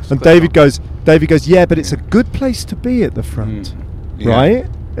 Cicconi's point. And Split David goes, yeah, but it's a good place to be at the front, Yeah. right?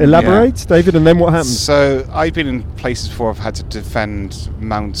 Elaborate, David, and then what happens? So I've been in places before I've had to defend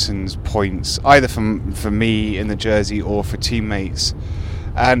mountains points, either for me in the jersey or for teammates,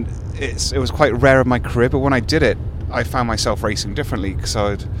 and it was quite rare in my career. But when I did it, I found myself racing differently because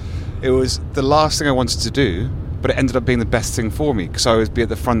it was the last thing I wanted to do, but it ended up being the best thing for me because I would be at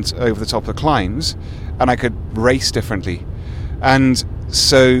the front over the top of the climbs, and I could race differently. And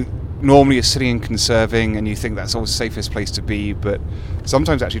so normally you're sitting and conserving, and you think that's always the safest place to be, but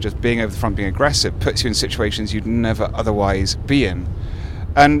sometimes actually just being over the front, being aggressive, puts you in situations you'd never otherwise be in.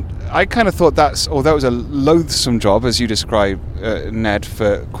 And I kind of thought although it was a loathsome job, as you describe, Ned,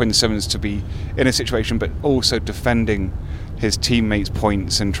 for Quinn Simmons to be in a situation but also defending his teammates'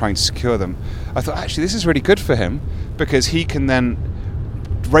 points and trying to secure them, I thought actually this is really good for him because he can then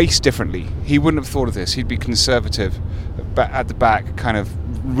race differently. He wouldn't have thought of this. He'd be conservative at the back, kind of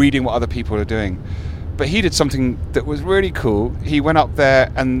reading what other people are doing. But he did something that was really cool. He went up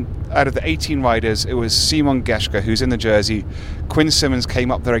there, and out of the 18 riders, it was Simon Geschke, who's in the jersey. Quinn Simmons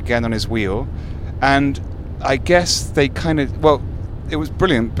came up there again on his wheel, and I guess they kind of, it was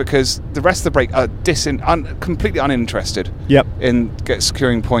brilliant because the rest of the break are completely uninterested in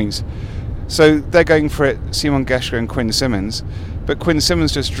securing points. So they're going for it, Simon Geschke and Quinn Simmons, but Quinn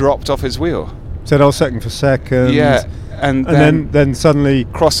Simmons just dropped off his wheel. Said, I'll second for second. Yeah, and then suddenly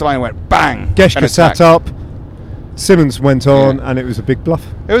crossed the line and went bang. Geschke and sat attacked. up, Simmons went on, and it was a big bluff.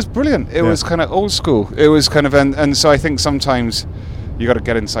 It was brilliant. It was kind of old school. It was kind of, and so I think sometimes you got to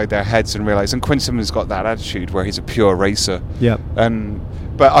get inside their heads and realise. And Quinn Simmons got that attitude where he's a pure racer. Yeah.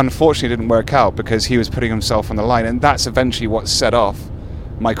 But unfortunately, it didn't work out because he was putting himself on the line, and that's eventually what set off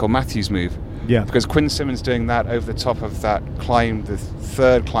Michael Matthews' move. Yeah. Because Quinn Simmons doing that over the top of that climb, the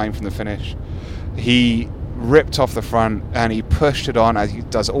third climb from the finish, he ripped off the front and he pushed it on as he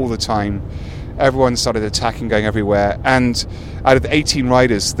does all the time. Everyone started attacking, going everywhere, and out of the 18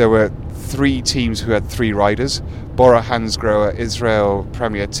 riders, there were 3 teams who had 3 riders: Bora Hansgrohe, Israel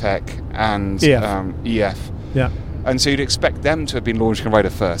Premier Tech, and EF. Yeah. And so you'd expect them to have been launching a rider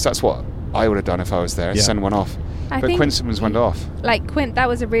first. That's what I would have done if I was there, send one off. But think Quinn Simmons went off. Like Quinn, that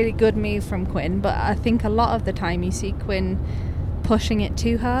was a really good move from Quinn, but I think a lot of the time you see Quinn pushing it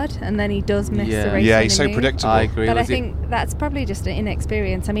too hard, and then he does miss the race. Yeah, he's so move. predictable. I agree But I with you. think that's probably just an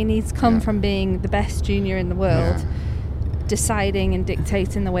inexperience. I mean, he's come from being the best junior in the world, deciding and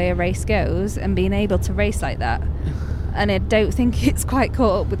dictating the way a race goes, and being able to race like that. And I don't think it's quite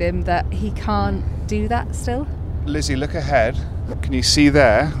caught up with him that he can't do that still. Lizzie, look ahead. Can you see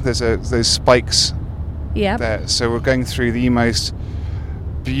there? There's those spikes Yeah. there. So we're going through the most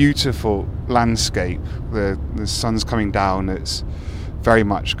beautiful landscape. The sun's coming down. It's very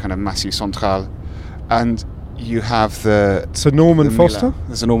much kind of Massif Central, and you have So Norman Foster?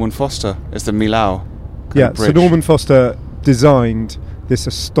 There's a Norman Foster. It's the Millau. Yeah, so bridge. Norman Foster designed this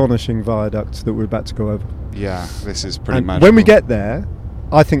astonishing viaduct that we're about to go over. Yeah, this is pretty And magical. when we get there,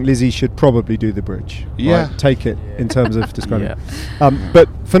 I think Lizzie should probably do the bridge. Yeah. Right? Take it in terms of describing Yeah. it. But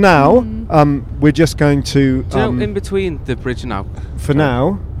for now, we're just going to... Do you know, in between the bridge now? for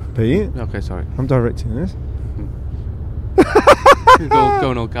now, Pete, Okay, sorry. I'm directing this. Go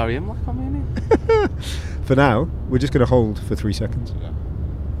and all Gary Imlock on me, innit? For now, we're just going to hold for 3 seconds. Yeah.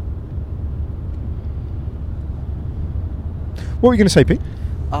 What were you going to say, Pete?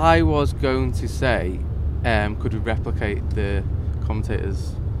 I was going to say, could we replicate the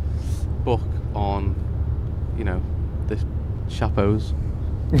commentator's book on, the chapeaus?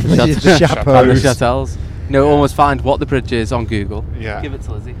 The chapeaus. Chatels. Almost find what the bridge is on Google. Yeah. Give it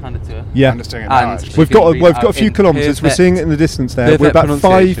to Lizzie, hand it to her. Yeah. I'm just doing it now, And actually. We've she can got read we've out got a few in kilometres. We're perfect- seeing it in the distance there. We're perfect about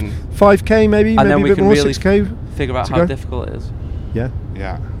pronunciation. 5k maybe, And then maybe we a bit can more, really 6k. figure out to how go. difficult it is. Yeah,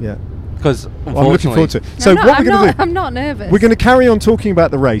 Yeah. yeah. Because I'm looking forward to it. So I'm not, what we're I'm going not, to do? I'm not nervous. We're going to carry on talking about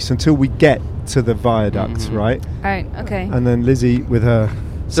the race until we get to the viaducts, Mhm. right? Right, okay. And then Lizzie with her.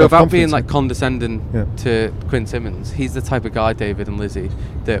 So without being self-confidence. like condescending Yeah. to Quinn Simmons, he's the type of guy, David and Lizzie,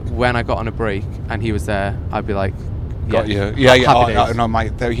 that when I got on a break and he was there, I'd be like, Got yeah, you. Yeah, yeah. happy days.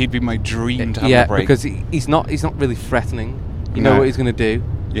 No, he'd be my dream to have Yeah, a break. because he's not really threatening. You know No. what he's going to do,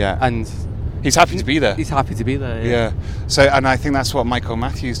 yeah. and He's happy to be there. he's happy to be there. Yeah. So, and I think that's what Michael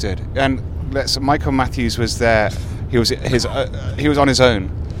Matthews did. And Michael Matthews was there. He was on his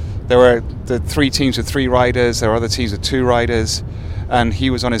own. There were the 3 teams with 3 riders. There were other teams with 2 riders, and he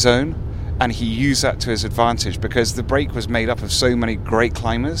was on his own. And he used that to his advantage because the break was made up of so many great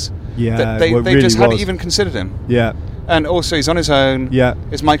climbers Yeah, that they well, it really just hadn't was. even considered him. Yeah, And also, he's on his own. yeah.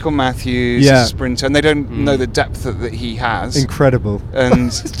 It's Michael Matthews, Yeah. he's a sprinter, and they don't know the depth that he has. Incredible. And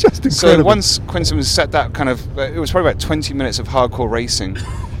It's just so incredible. once Quinn Simmons set that kind of, it was probably about 20 minutes of hardcore racing,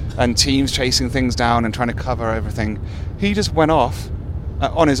 and teams chasing things down and trying to cover everything. He just went off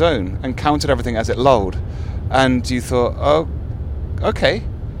on his own and counted everything as it lulled, and you thought, oh, okay.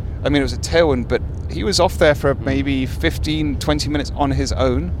 I mean, it was a tailwind, but he was off there for maybe 15, 20 minutes on his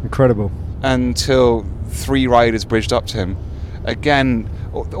own Incredible. until 3 riders bridged up to him. Again,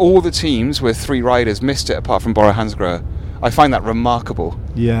 all the teams with 3 riders missed it apart from Bora Hansgrohe. I find that remarkable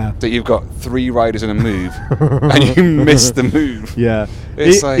Yeah. that you've got 3 riders in a move and you missed the move. Yeah.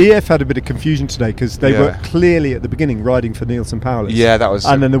 It's like- EF had a bit of confusion today because they were Yeah. clearly at the beginning riding for Nielsen Powerless. Yeah, that was.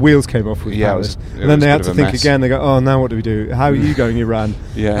 And then the wheels came off with Yeah, it Powerless. was- it and then was they a had bit to of a think mess. again. They go, oh, now what do we do? How are you going, Iran?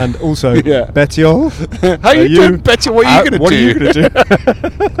 Yeah. And also, Yeah. Bettiol. How you doing, Betty? What are you going to do? What are you going to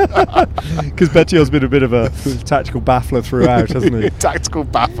do? Because Bettiol's been a bit of a tactical baffler throughout, hasn't he? Tactical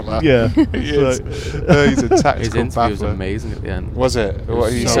baffler. Yeah. He is. He's a His tactical interview was baffler. amazing at the end. Was it? It What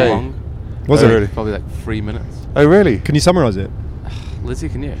was did he so say? long. Was Oh, it? really? Probably like 3 minutes. Oh, really? Can you summarise it? Lizzie,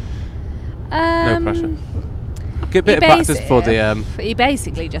 can you? No pressure. Good He bit of practice for the. He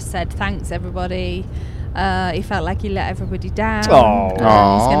basically just said thanks everybody. He felt like he let everybody down. Oh. and he's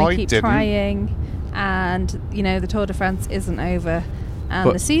Aw, going he to keep didn't. trying. And the Tour de France isn't over, and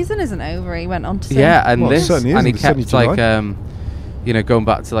But- the season isn't over. He went on to say. Yeah, and Well, it this, certainly and he isn't. It's kept certainly like, going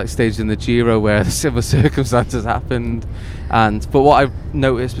back to like stages in the Giro where the similar circumstances happened, but what I've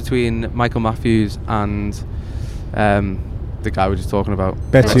noticed between Michael Matthews and the guy we were just talking about,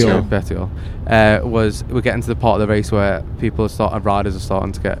 Bettiol. was we're getting to the part of the race where riders are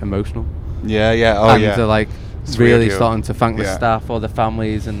starting to get emotional, Yeah, yeah. Oh, and yeah. they're like It's really weird, starting to thank the yeah. staff or the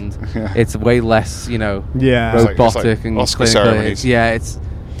families, and Yeah. it's way less, Yeah. It's like- robotic and Oscar clinical. ceremonies. It's.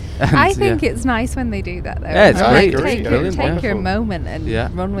 I think it's nice when they do that, though. Yeah, it's Like, great. Take, Brilliant, your wonderful. moment and Yeah.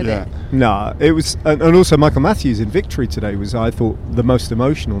 run with Yeah. it. No, it was, and also Michael Matthews in victory today was, I thought, the most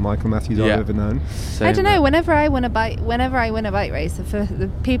emotional Michael Matthews Yeah. I've ever known. I don't know. Whenever I win a bike race, the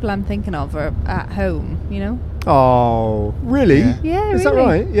people I'm thinking of are at home. Oh, really? Yeah. Yeah, Is really. that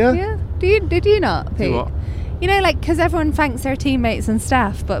right? Yeah. Yeah. Did you not, Pete? what? Because everyone thanks their teammates and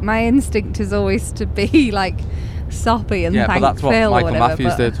staff, but my instinct is always to be like soppy and Yeah, but thank that's what Phil or Michael whatever.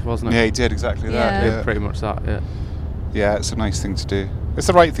 Matthews but did, wasn't it? Yeah, he did exactly Yeah. that. Yeah, Yeah. pretty much that. Yeah. Yeah, it's a nice thing to do. It's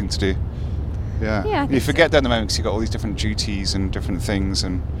the right thing to do. Yeah. Yeah, I You think forget that at the moment because you've got all these different duties and different things,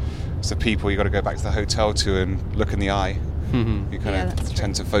 and it's the people you got to go back to the hotel to and look in the eye. Mhm. You kind Yeah, of that's true.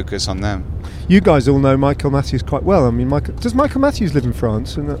 tend to focus on them. You guys all know Michael Matthews quite well. I mean, does Michael Matthews live in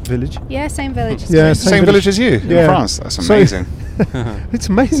France, in that village? Yeah, same village. as Yeah, Chris. Same Same village. village as you Yeah. in France. That's So- amazing. It's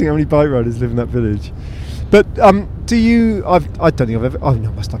amazing how many bike riders live in that village. But do you? I don't think I've ever. Oh no,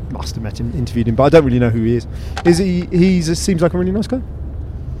 I must have met him, interviewed him, but I don't really know who he is. Is he? Seems like a really nice guy.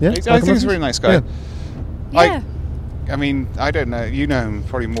 Yeah, I think he's a really nice guy. Yeah. I mean, I don't know. You know him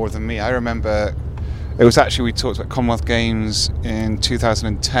probably more than me. I remember it was actually, we talked about Commonwealth Games in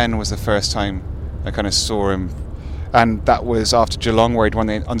 2010 was the first time I kind of saw him. and that was after Geelong, where he'd won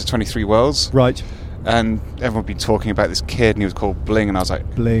the under-23 Worlds. Right. And everyone had been talking about this kid, and he was called Bling, and I was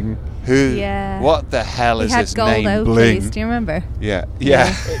like, Bling. who? Yeah. What the hell is this name, He had gold Bling? Oakleys, do you remember? Yeah.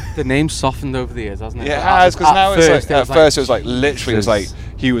 The name's softened over the years, hasn't it? Yeah, it But has, because now it's like, at first it was like, literally, it was Jesus.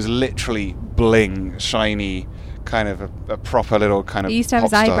 like, he was literally Bling, shiny, kind of a proper little kind of He used to have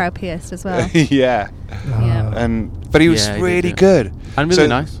his pop star. eyebrow pierced as well. Yeah. Yeah. But he was Yeah, he did, really yeah. good. And really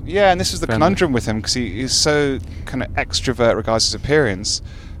nice. Yeah, and this was the Friendly. conundrum with him, because he's so kind of extrovert regards his appearance,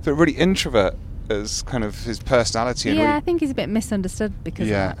 but really introvert as kind of his personality. And Yeah, I really, think he's a bit misunderstood because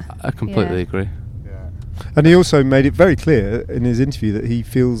Yeah. of that. I completely Yeah. agree. And he also made it very clear in his interview that he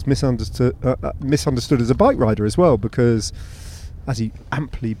feels misunderstood as a bike rider as well, because, as he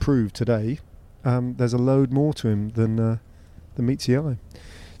amply proved today, there's a load more to him than meets the eye.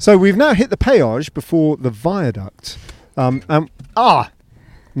 So we've now hit the péage before the viaduct. Now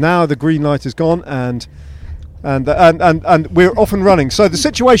the green light is gone, and we're off and running. So the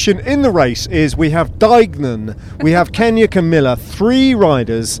situation in the race is we have Deignan, we have Kenya Camilla, 3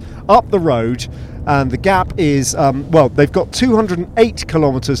 riders up the road, and the gap is they've got 208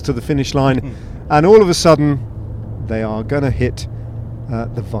 kilometres to the finish line, and all of a sudden they are going to hit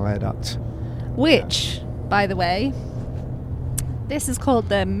the viaduct. Which, by the way, this is called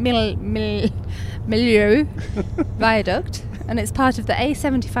the Milieu Viaduct, and it's part of the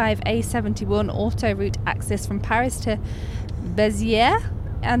A75-A71 autoroute axis from Paris to Béziers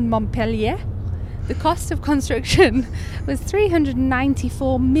and Montpellier. The cost of construction was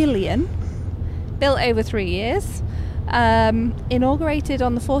 394 million, built over 3 years, inaugurated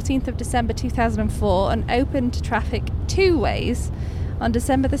on the 14th of December 2004 and opened to traffic 2 ways on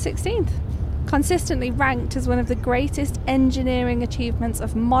December the 16th. Consistently ranked as one of the greatest engineering achievements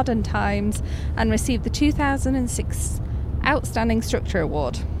of modern times, and received the 2006 Outstanding Structure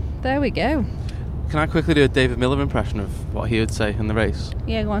Award. There we go. Can I quickly do a David Miller impression of what he would say in the race?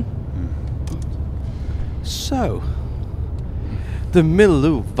 Yeah, go on. So, the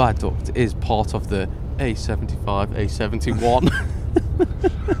Milieu Viaduct is part of the A75-A71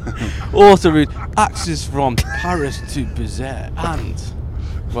 autoroute axis from Paris to Béziers and,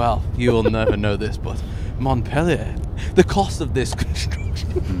 well, you'll never know this, but Montpellier. The cost of this construction.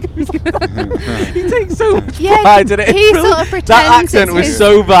 He takes so much pride in it. he sort of That pretends accent it's was his-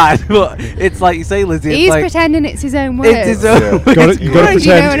 so bad, but it's like you say, Lizzie. He's It's like pretending it's his own words. it's his own. Do You've got to you know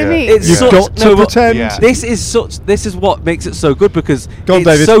pretend. what I mean? It's You've such, got to no, but pretend. Yeah. This is what makes it so good, because Go on, it's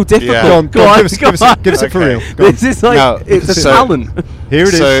David. so difficult. Yeah. Go on, give us it for Okay. real. Go on. This is like Now, it's a so- talent. Here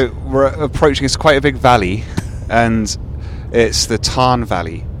it is. So we're approaching, it's quite a big valley, and it's the Tarn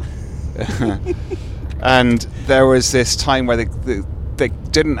Valley. And there was this time where they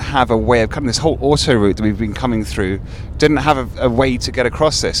didn't have a way of cutting this whole auto route that we've been coming through, didn't have a way to get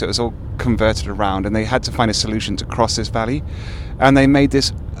across this. It was all converted around, and they had to find a solution to cross this valley. And they made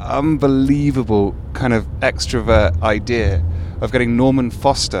this unbelievable kind of extrovert idea of getting Norman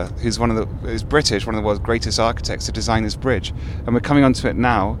Foster, who's who's British, one of the world's greatest architects, to design this bridge. And we're coming onto it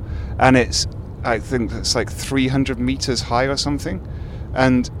now, and I think it's like 300 meters high or something.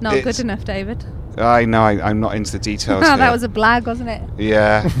 And Not it's- good enough, David. I know, I'm not into the details. That here. was a blag, wasn't it?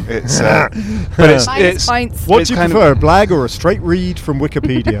 Yeah, it's but it's Minus points. What it's do you kind prefer, a blag or a straight read from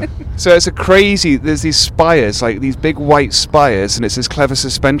Wikipedia? so it's there's these spires, like these big white spires, and it's this clever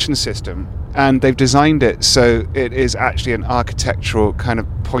suspension system, and they've designed it so it is actually an architectural kind of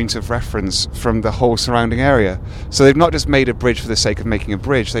point of reference from the whole surrounding area. So they've not just made a bridge for the sake of making a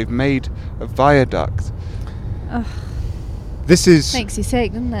bridge, they've made a viaduct. This is Makes you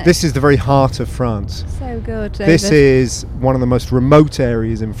sick, doesn't it? the very heart of France. So good, David. This is one of the most remote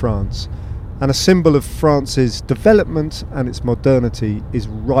areas in France, and a symbol of France's development and its modernity is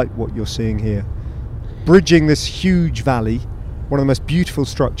right what you're seeing here. Bridging this huge valley, one of the most beautiful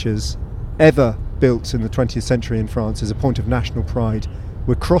structures ever built in the 20th century in France, is a point of national pride.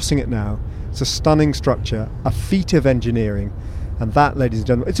 We're crossing it now. It's a stunning structure, a feat of engineering, and that, ladies and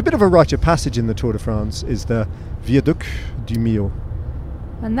gentlemen, it's a bit of a rite of passage in the Tour de France, is the Viaduc du Milieu.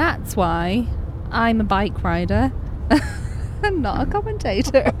 And that's why I'm a bike rider and not a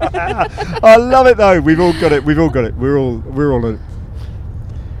commentator. I love it though. We've all got it. We're all on it.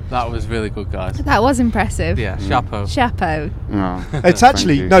 That was really good, guys. That was impressive. Yeah, chapeau. Chapeau. Oh, It's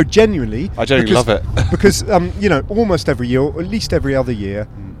actually genuinely. I genuinely love it. because almost every year, or at least every other year,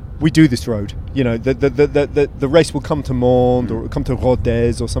 we do this road. The race will come to Mende or it'll come to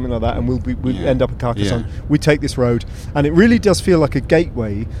Rodez or something like that, and we'll end up at Carcassonne. Yeah. We take this road, and it really does feel like a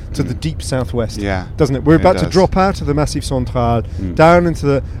gateway to the deep southwest. Yeah. Doesn't it? We're It about to does. drop out of the Massif Central, down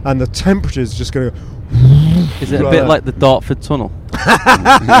into and the temperature's just going to Is it a Right. bit like the Dartford Tunnel?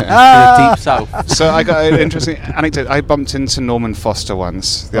 The deep south. So I got an interesting anecdote. I bumped into Norman Foster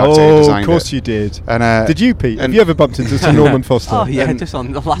once, the architect who Oh, designed of course it. you did. And, Did you, Pete? Have and- you ever bumped into Sir Norman Foster? Oh yeah, And- just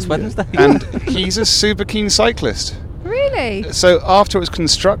on the last Wednesday. And he's a super keen cyclist. Really? So after it was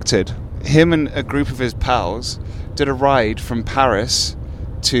constructed, him and a group of his pals did a ride from Paris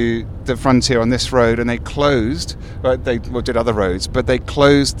to the frontier on this road, and they closed. They did other roads, but they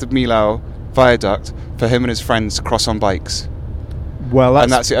closed the Millau viaduct for him and his friends to cross on bikes. Well,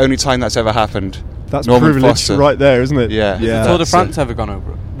 And that's the only time that's ever happened. that's Norman privilege Foster. right there, isn't it? Yeah. yeah. Tour de That's France it. ever gone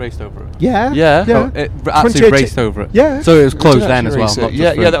over it? Raced over it? Yeah. Yeah. Yeah. Oh, it actually 2018 raced over it. Yeah. So it was closed Did then as actually well. race it. not just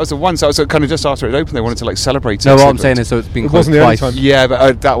Yeah, for- yeah, that was the one. So it was kind of just after it opened. They wanted to like celebrate it. No, what so I'm they- saying is, so it's been It closed wasn't the only twice. time. Yeah,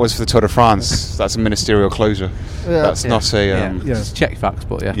 but that was for the Tour de France. That's a ministerial closure. That's not a. Yeah. Yeah. Just check facts,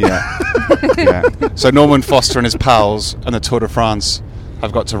 but yeah. Yeah. Yeah. So Norman Foster and his pals and the Tour de France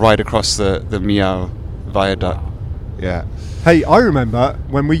have got to ride across the Millau viaduct. Yeah. Hey, I remember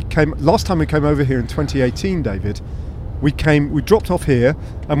when last time we came over here in 2018, David, we dropped off here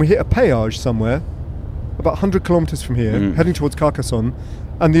and we hit a péage somewhere, about 100 kilometres from here, heading towards Carcassonne,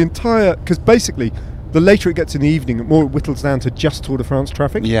 and because basically, the later it gets in the evening, the more it whittles down to just Tour de France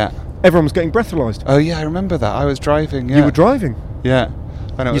traffic. Yeah. Everyone was getting breathalyzed. Oh yeah, I remember that. I was driving. Yeah. You were driving. Yeah.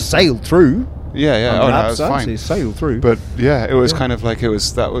 And it You was, sailed through. Yeah, yeah. Oh no, it was Absolutely, fine. sailed through. But yeah, it was Yeah. kind of like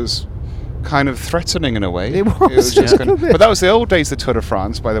that was kind of threatening in a way. It was just a kind of, bit. but that was the old days of the Tour de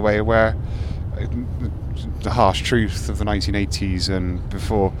France, by the way, where the harsh truth of the 1980s and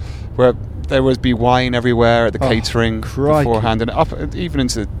before, where there would be wine everywhere at the Oh, catering crikey. beforehand, and up even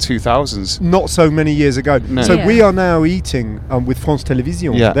into the 2000s. Not so many years ago. No. So Yeah. we are now eating with France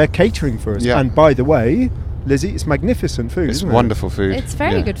Télévisions. Yeah. They're catering for us. Yeah. And by the way, Lizzie, it's magnificent food. It's isn't it? wonderful food. It's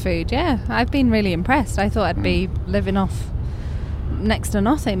very Yeah. good food, yeah. I've been really impressed. I thought I'd be living off next to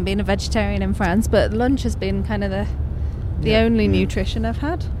nothing, being a vegetarian in France, but lunch has been kind of the only nutrition I've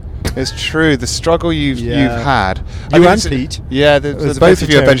had. It's true. The struggle you've had. You mean, and it's- Pete. Yeah, As a both of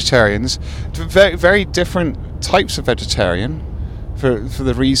you are vegetarian. vegetarians. Very, very different types of vegetarian. For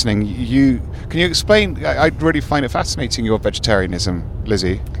the reasoning, can you explain? I really find it fascinating, your vegetarianism,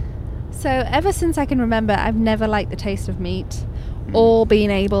 Lizzie. So ever since I can remember, I've never liked the taste of meat or being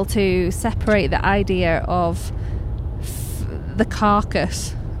able to separate the idea of the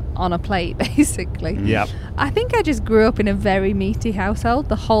carcass on a plate, basically. Yep. I think I just grew up in a very meaty household.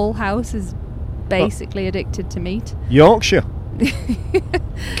 The whole house is basically addicted to meat. Yorkshire.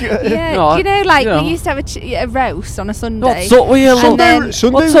 Yeah, No, you know, like yeah. we used to have a roast on a Sunday. What's up with you? And then- What's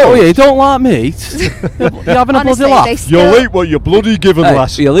up with you? You don't like meat? You're having a Honestly, bloody laugh. they still You'll eat what you're bloody given, Hey,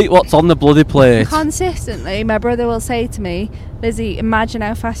 lass. you'll eat what's on the bloody plate. consistently, my brother will say to me, "Lizzie, imagine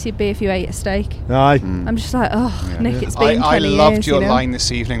how fast you'd be if you ate a steak." Aye. I'm just like, oh, Nick, it's been 20 I loved years, your you know? line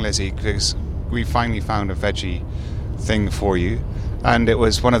this evening, Lizzie, because we finally found a veggie thing for you. And it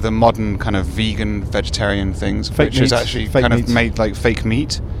was one of the modern kind of vegan, vegetarian things, Fake which is meat. actually Fake kind meat. of made like fake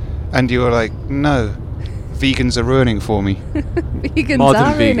meat. And you were like, no, vegans are ruining for me. Vegans Modern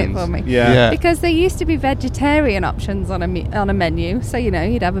are in it vegans. for me. Yeah. Because there used to be vegetarian options on a menu, so you know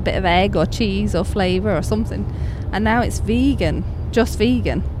you'd have a bit of egg or cheese or flavour or something, and now it's vegan, just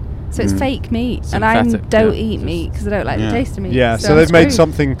vegan. So it's fake meat, and I Synthetic, don't yeah, eat just- meat because I don't like Yeah. the taste of meat. Yeah, so I'm they've made screwed.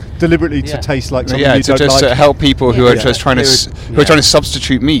 something deliberately to Yeah. taste like something Yeah, you to don't just like. help people who Yeah. are just trying to Yeah. trying to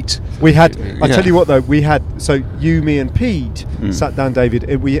substitute meat. We had. I Yeah. tell you what, though, we had. So you, me, and Pete sat down,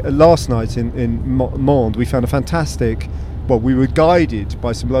 David. We last night in Mende, we found a fantastic. Well, we were guided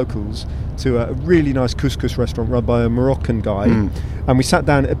by some locals to a really nice couscous restaurant run by a Moroccan guy, and we sat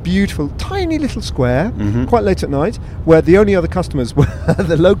down at a beautiful, tiny little square, quite late at night, where the only other customers were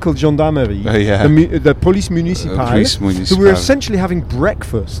the local gendarmerie, Oh, yeah. the police municipale, Police who were municipale. essentially having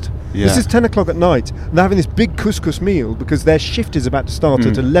breakfast. This Yeah. is 10 o'clock at night, and they're having this big couscous meal because their shift is about to start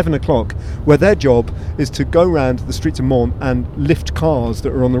at 11 o'clock, where their job is to go around the streets of Mont and lift cars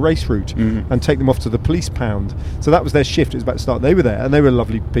that are on the race route and take them off to the police pound. So that was their shift. It was about to start. They were there, and they were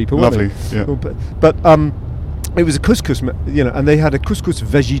lovely people. weren't Lovely, they? yeah. Well, but it was a couscous, and they had a couscous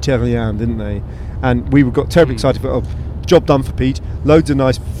végétarien, didn't they? And we got terribly excited. Oh, job done for Pete. Loads of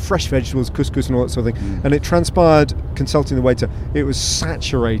nice fresh vegetables, couscous and all that sort of thing. And it transpired, consulting the waiter, it was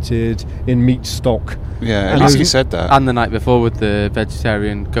saturated in meat stock. Yeah, And Lizzie those- said that. And the night before with the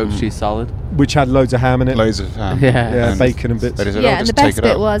vegetarian goat cheese salad. Which had loads of ham in it. Loads of Yeah, bacon and bits. They said, Yeah, "Oh, and the just take best it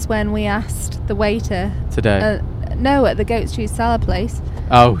bit out." was when we asked the waiter. Today. No, at the goat's cheese salad place,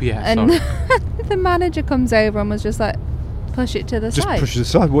 Oh, yeah, and sorry. the manager comes over and was just like, "Push it to the Just side." push it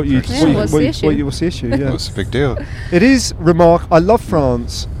aside. What's the issue? What's the issue? Yeah. What's the big deal? It is remarkable. I love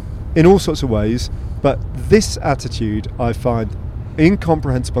France in all sorts of ways, but this attitude I find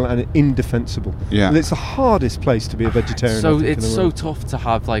incomprehensible and indefensible. Yeah. And it's the hardest place to be a vegetarian. So I think, in it's the so world. tough to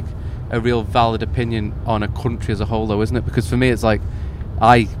have like a real valid opinion on a country as a whole, though, isn't it? Because for me, it's like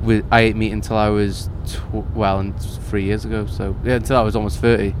I ate meat until I was 3 years ago. So yeah, until I was almost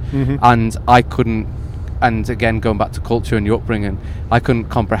 30, and I couldn't. And again, going back to culture and your upbringing, I couldn't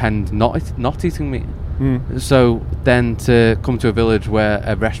comprehend not eating meat. So then to come to a village where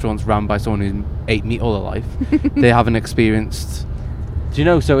a restaurant's run by someone who ate meat all their life, they haven't experienced. Do you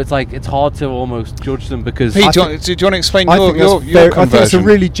know? So it's like it's hard to almost judge them because. Pete, do you want to explain I your think that's your fair. conversion? I think it's a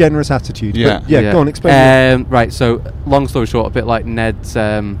really generous attitude. Yeah. But yeah. Go on, explain. Right. So long story short, a bit like Ned's.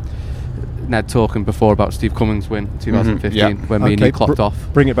 Ned talking before about Steve Cummings' win 2015 when me and you clocked off.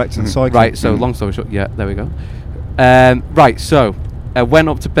 Bring it back to the cycle. Right, so long story short, yeah, there we go. Right, so went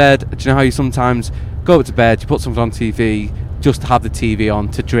up to bed. Do you know how you sometimes go up to bed, you put something on TV just to have the TV on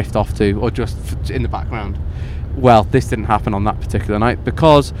to drift off to, or just in the background? Well, this didn't happen on that particular night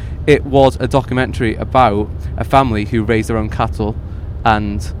because it was a documentary about a family who raised their own cattle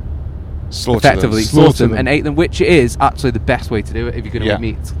and effectively slaughtered them and ate them, which is actually the best way to do it if you're going to eat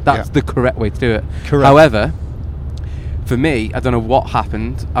meat. That's the correct way to do it. Correct. However, for me, I don't know what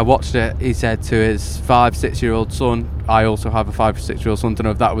happened. I watched it. He said to his 5-6-year-old son, I also have a 5-6-year-old son, don't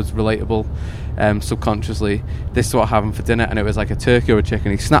know if that was relatable subconsciously, this is what happened for dinner, and it was like a turkey or a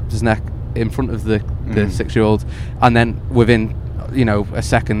chicken. He snapped his neck in front of the 6-year-old, and then within a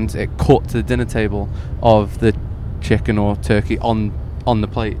second it cut to the dinner table of the chicken or turkey on the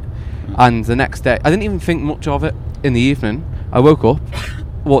plate. And the next day, I didn't even think much of it. In the evening, I woke up,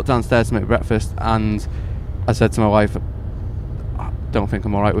 walked downstairs to make breakfast, and I said to my wife, I don't think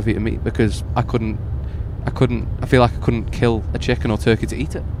I'm alright with eating meat because I feel like I couldn't kill a chicken or turkey to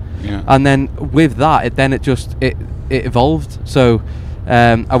eat it. Yeah. And then with that, it evolved. So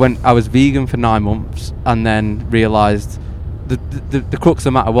I was vegan for 9 months and then realised the crux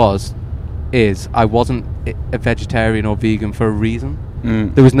of the matter is I wasn't a vegetarian or vegan for a reason.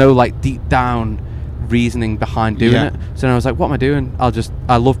 There was no like deep down reasoning behind doing it. So then I was like, what am I doing?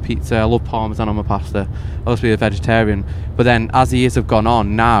 I love pizza, I love parmesan on my pasta, I'll just be a vegetarian. But then as the years have gone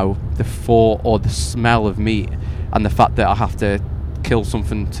on, now the thought or the smell of meat and the fact that I have to kill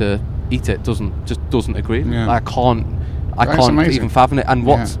something to eat it doesn't agree. I can't even fathom it. And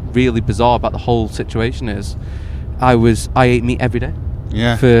what's really bizarre about the whole situation is I ate meat every day.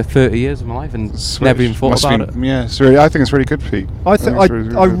 For 30 years of my life and never even thought about it. Yeah, I think it's really good, Pete.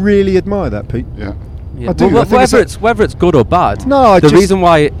 I really admire that, Pete. Yeah. I do. Well, whether it's good or bad. No, the reason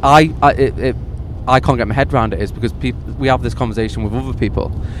why I can't get my head around it is because we have this conversation with other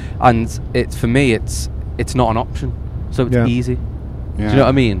people, and for me it's not an option, so it's easy. Do you know what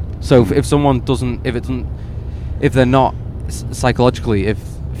I mean? So if someone if they're not psychologically,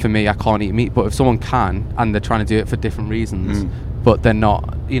 for me I can't eat meat, but if someone can and they're trying to do it for different reasons. But they're not,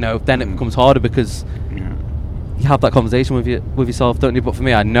 then it becomes harder because you have that conversation with yourself, don't you? But for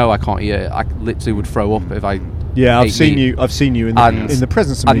me, I know I can't eat it. I literally would throw up if I. Yeah, I've seen you in the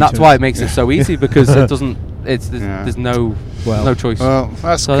presence of meat. And that's why it makes it so easy because it doesn't. There's no choice. Well,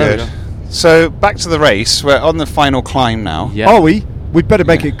 that's good. So back to the race. We're on the final climb now. Yeah. Are we? We'd better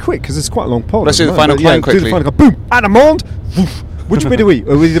make it quick because it's quite a long pod. Let's do the final climb quickly. Do the final climb. Boom! Adamant! Which bit are we?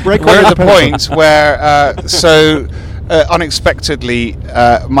 Are we the break? We're at the point where unexpectedly,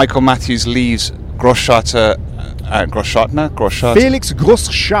 Michael Matthews leaves Grossschartner. Felix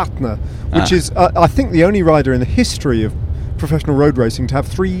Grossschartner, which is, I think, the only rider in the history of professional road racing to have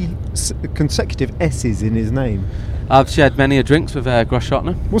 3 consecutive S's in his name. I've shared many a drinks with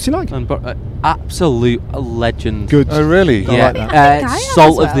Grossschartner. What's he like? Absolute legend. Good. Oh, really? Yeah. I like that.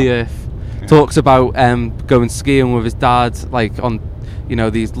 Salt of the earth. Yeah. Talks about going skiing with his dad, like on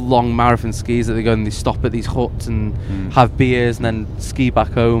these long marathon skis that they go and they stop at these huts and have beers and then ski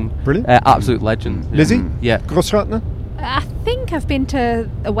back home. Brilliant. Absolute legend. Lizzie? Yeah. Grossschartner? I think I've been to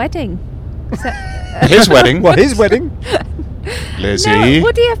a wedding. His wedding? Well, his wedding? Lizzie? No,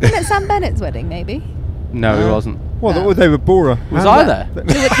 would he have been at Sam Bennett's wedding, maybe? No, he wasn't. Well, they were Bora. Was I there?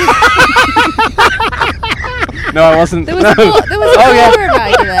 No, I wasn't. There was a Bora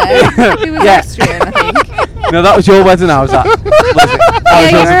rider there. He was Austrian, I think. No, that was your wedding I was at. That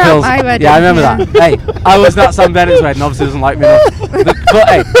was yours at Phil's. I remember that. Hey, I was at Sam Bennett's wedding. Obviously doesn't like me enough. But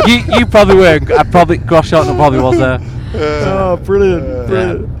hey, you probably were. Grossschartner probably was there. Oh, brilliant.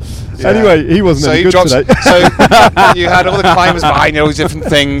 Yeah. Anyway, he wasn't any good today. So you had all the climbers behind you, all these different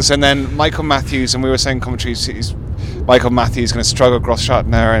things, and then Michael Matthews, and we were saying commentaries, Michael Matthews going to struggle across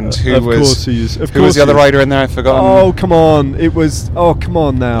Shatner, and who Of was course he is. Of who was course the other he is. rider in there? I've forgotten. Oh, come on. It was... Oh, come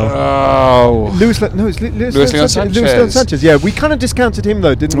on now. Oh. Luis Leon Sanchez. Luis Leon Sanchez. Yeah, we kind of discounted him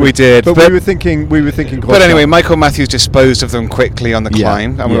though, didn't we? We did, but but- we were thinking. But anyway, Michael Matthews disposed of them quickly on the Yeah,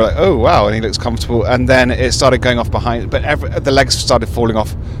 climb, and we were yeah. like, "Oh wow!" And he looks comfortable. And then it started going off behind, but the legs started falling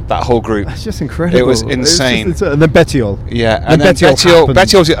off that whole group. That's just incredible. It was It's insane. just insane. And then Bettiol. Yeah, and then happened.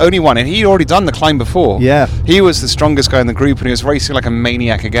 Bettiol's the only one, and he'd already done the climb before. Yeah. he was the strongest guy in the group, and he was racing like a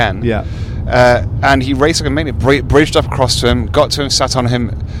maniac again. Yeah. And he raced like a maniac, bridged up across to him, got to him, sat on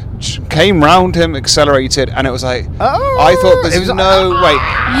him, came round him, accelerated, and it was like, Oh, I thought it there's was no way.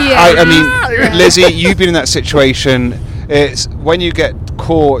 Yeah. I mean, Lizzie, you've been in that situation. It's when you get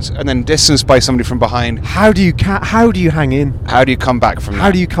caught and then distanced by somebody from behind. How do you hang in? How do you come back from that?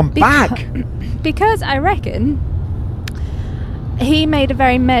 How do you come back? Because I reckon he made a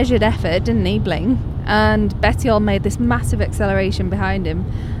very measured effort, didn't he, Bling? And Bettiol made this massive acceleration behind him.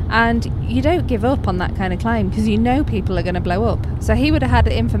 And you don't give up on that kind of climb because you know people are going to blow up. So he would have had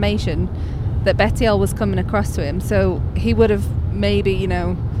information that Bettiol was coming across to him. So he would have maybe,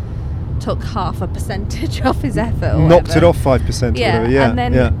 took 0.5% off his effort. Or Knocked whatever. it off 5% or Yeah, whatever. Yeah. and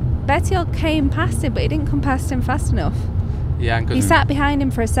then yeah. Bettiol came past him, but he didn't come past him fast enough. Yeah, and 'cause He sat behind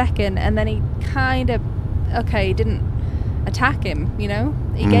him for a second, and then he kind of, he didn't attack him.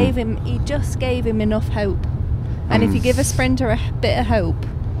 He just gave him enough hope. And if you give a sprinter a bit of hope,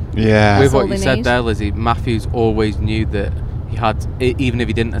 Yeah. with all what you they said need. there, Lizzie, Matthews always knew that he had, even if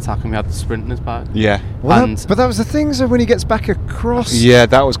he didn't attack him, he had the sprint in his bag. Yeah. Well, and- but that was the thing. So when he gets back across, Yeah,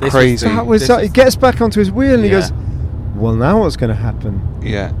 that was This is crazy. the- that was This he is- gets back onto his wheel and he Yeah. goes, "Well, now what's going to happen?"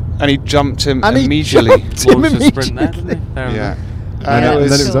 Yeah, and he jumped him And he immediately. jumped him Launched a sprint there, immediately. didn't he? There Yeah. And And then it it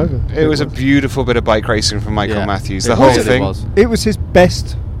was, was over. It was a beautiful bit of bike racing from Michael Yeah. Matthews. It The whole was, it thing. was. It was his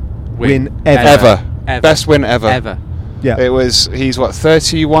best win Ever. Ever. Best win ever. Ever. Yeah, It was. He's what,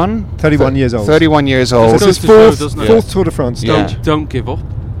 31? 31 years old. 31 years It's old. goes his to show, fourth doesn't it? Tour de France. Yeah. stage. Don't give up.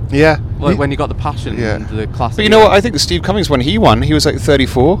 Yeah. Like when you got the passion Yeah. and the class. But you know what? I think Steve Cummings, when he won, he was like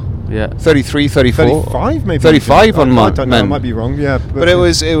 34, Yeah. 33, 34. 35 maybe. 35 on I don't know. I men. might be wrong. Yeah, But it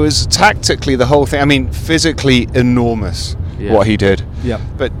was tactically the whole thing. I mean, physically enormous Yeah. what he did. Yeah.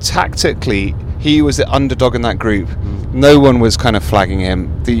 But tactically, he was the underdog in that group. No one was kind of flagging him.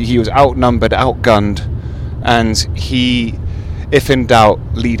 He was outnumbered, outgunned, and he, if in doubt,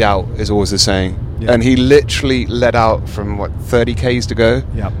 lead out is always the saying. Yeah. And he literally led out from 30 k's to go,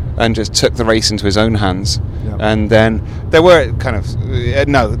 Yeah. and just took the race into his own hands. Yeah. And then there were kind of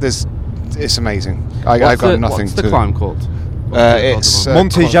it's amazing. I've got nothing What's to. the climb called? It's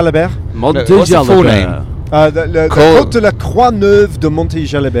Monte Jalabert. Monte what's the full Jalabert. name? The Called- Côte de la Croix-Neuve de Monte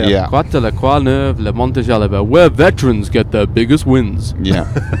Jalabert. Yeah. Croix de la Croix-Neuve, Le Monte Jalabert, where veterans get their biggest wins. Yeah.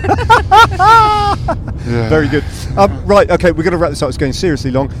 Very good. Right, okay, we're going to wrap this up. It's going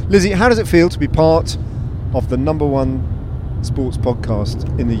seriously long. Lizzie, how does it feel to be part of the #1 sports podcast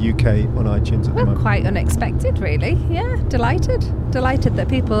in the UK on iTunes at the well, moment? quite unexpected, really. Yeah, delighted that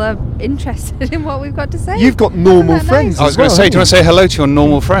people are interested in what we've got to say. You've got normal Isn't that friends. nice? I was as going well, to say, do you want haven't to say hello to your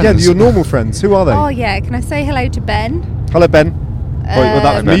normal friends? Yeah, your normal friends. Who are they? Oh yeah, can I say hello to Ben? Hello, Ben. well,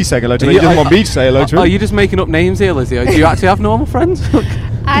 that was me saying hello to him. You didn't want me to say hello to him. Are you just making up names here, Lizzie? Do you actually have normal friends?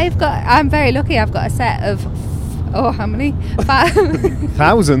 I'm very lucky. I've got a set of how many? 5.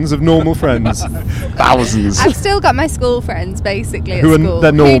 Thousands of normal friends. Thousands. I've still got my school friends basically at Who are school.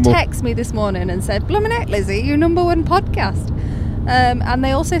 they're normal. Who texted me this morning and said, "Bloomin' heck, Lizzie, your #1 podcast." And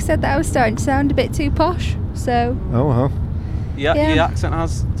they also said that I was starting to sound a bit too posh. So Oh, huh. Yeah, Yeah. your accent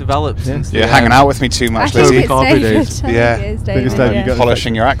has developed since. You're hanging out with me too I much, think Lizzie. it's Carby David. days. I think Yeah. it is Think it's David, David, yeah. you got-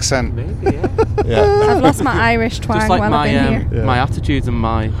 Polishing your accent. Maybe, yeah. Yeah. I've lost my Irish twang Just like while my I've been here. Yeah. my attitudes and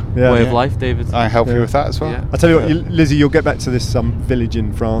my Yeah. way Yeah. of life, David. I help Yeah. you with that as well. Yeah. I tell you what, Lizzie, you'll get back to this village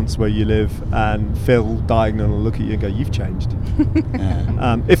in France where you live, and Phil Diagonal will look at you and go, "You've changed."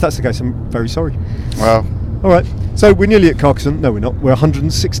 Yeah. If that's the case, I'm very sorry. Well, All right, so we're nearly at Carcassonne. No, we're not. We're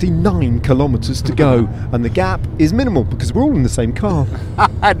 169 kilometres to go, and the gap is minimal because we're all in the same car.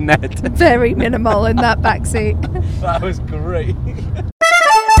 Ned. Very minimal in that backseat. That was great.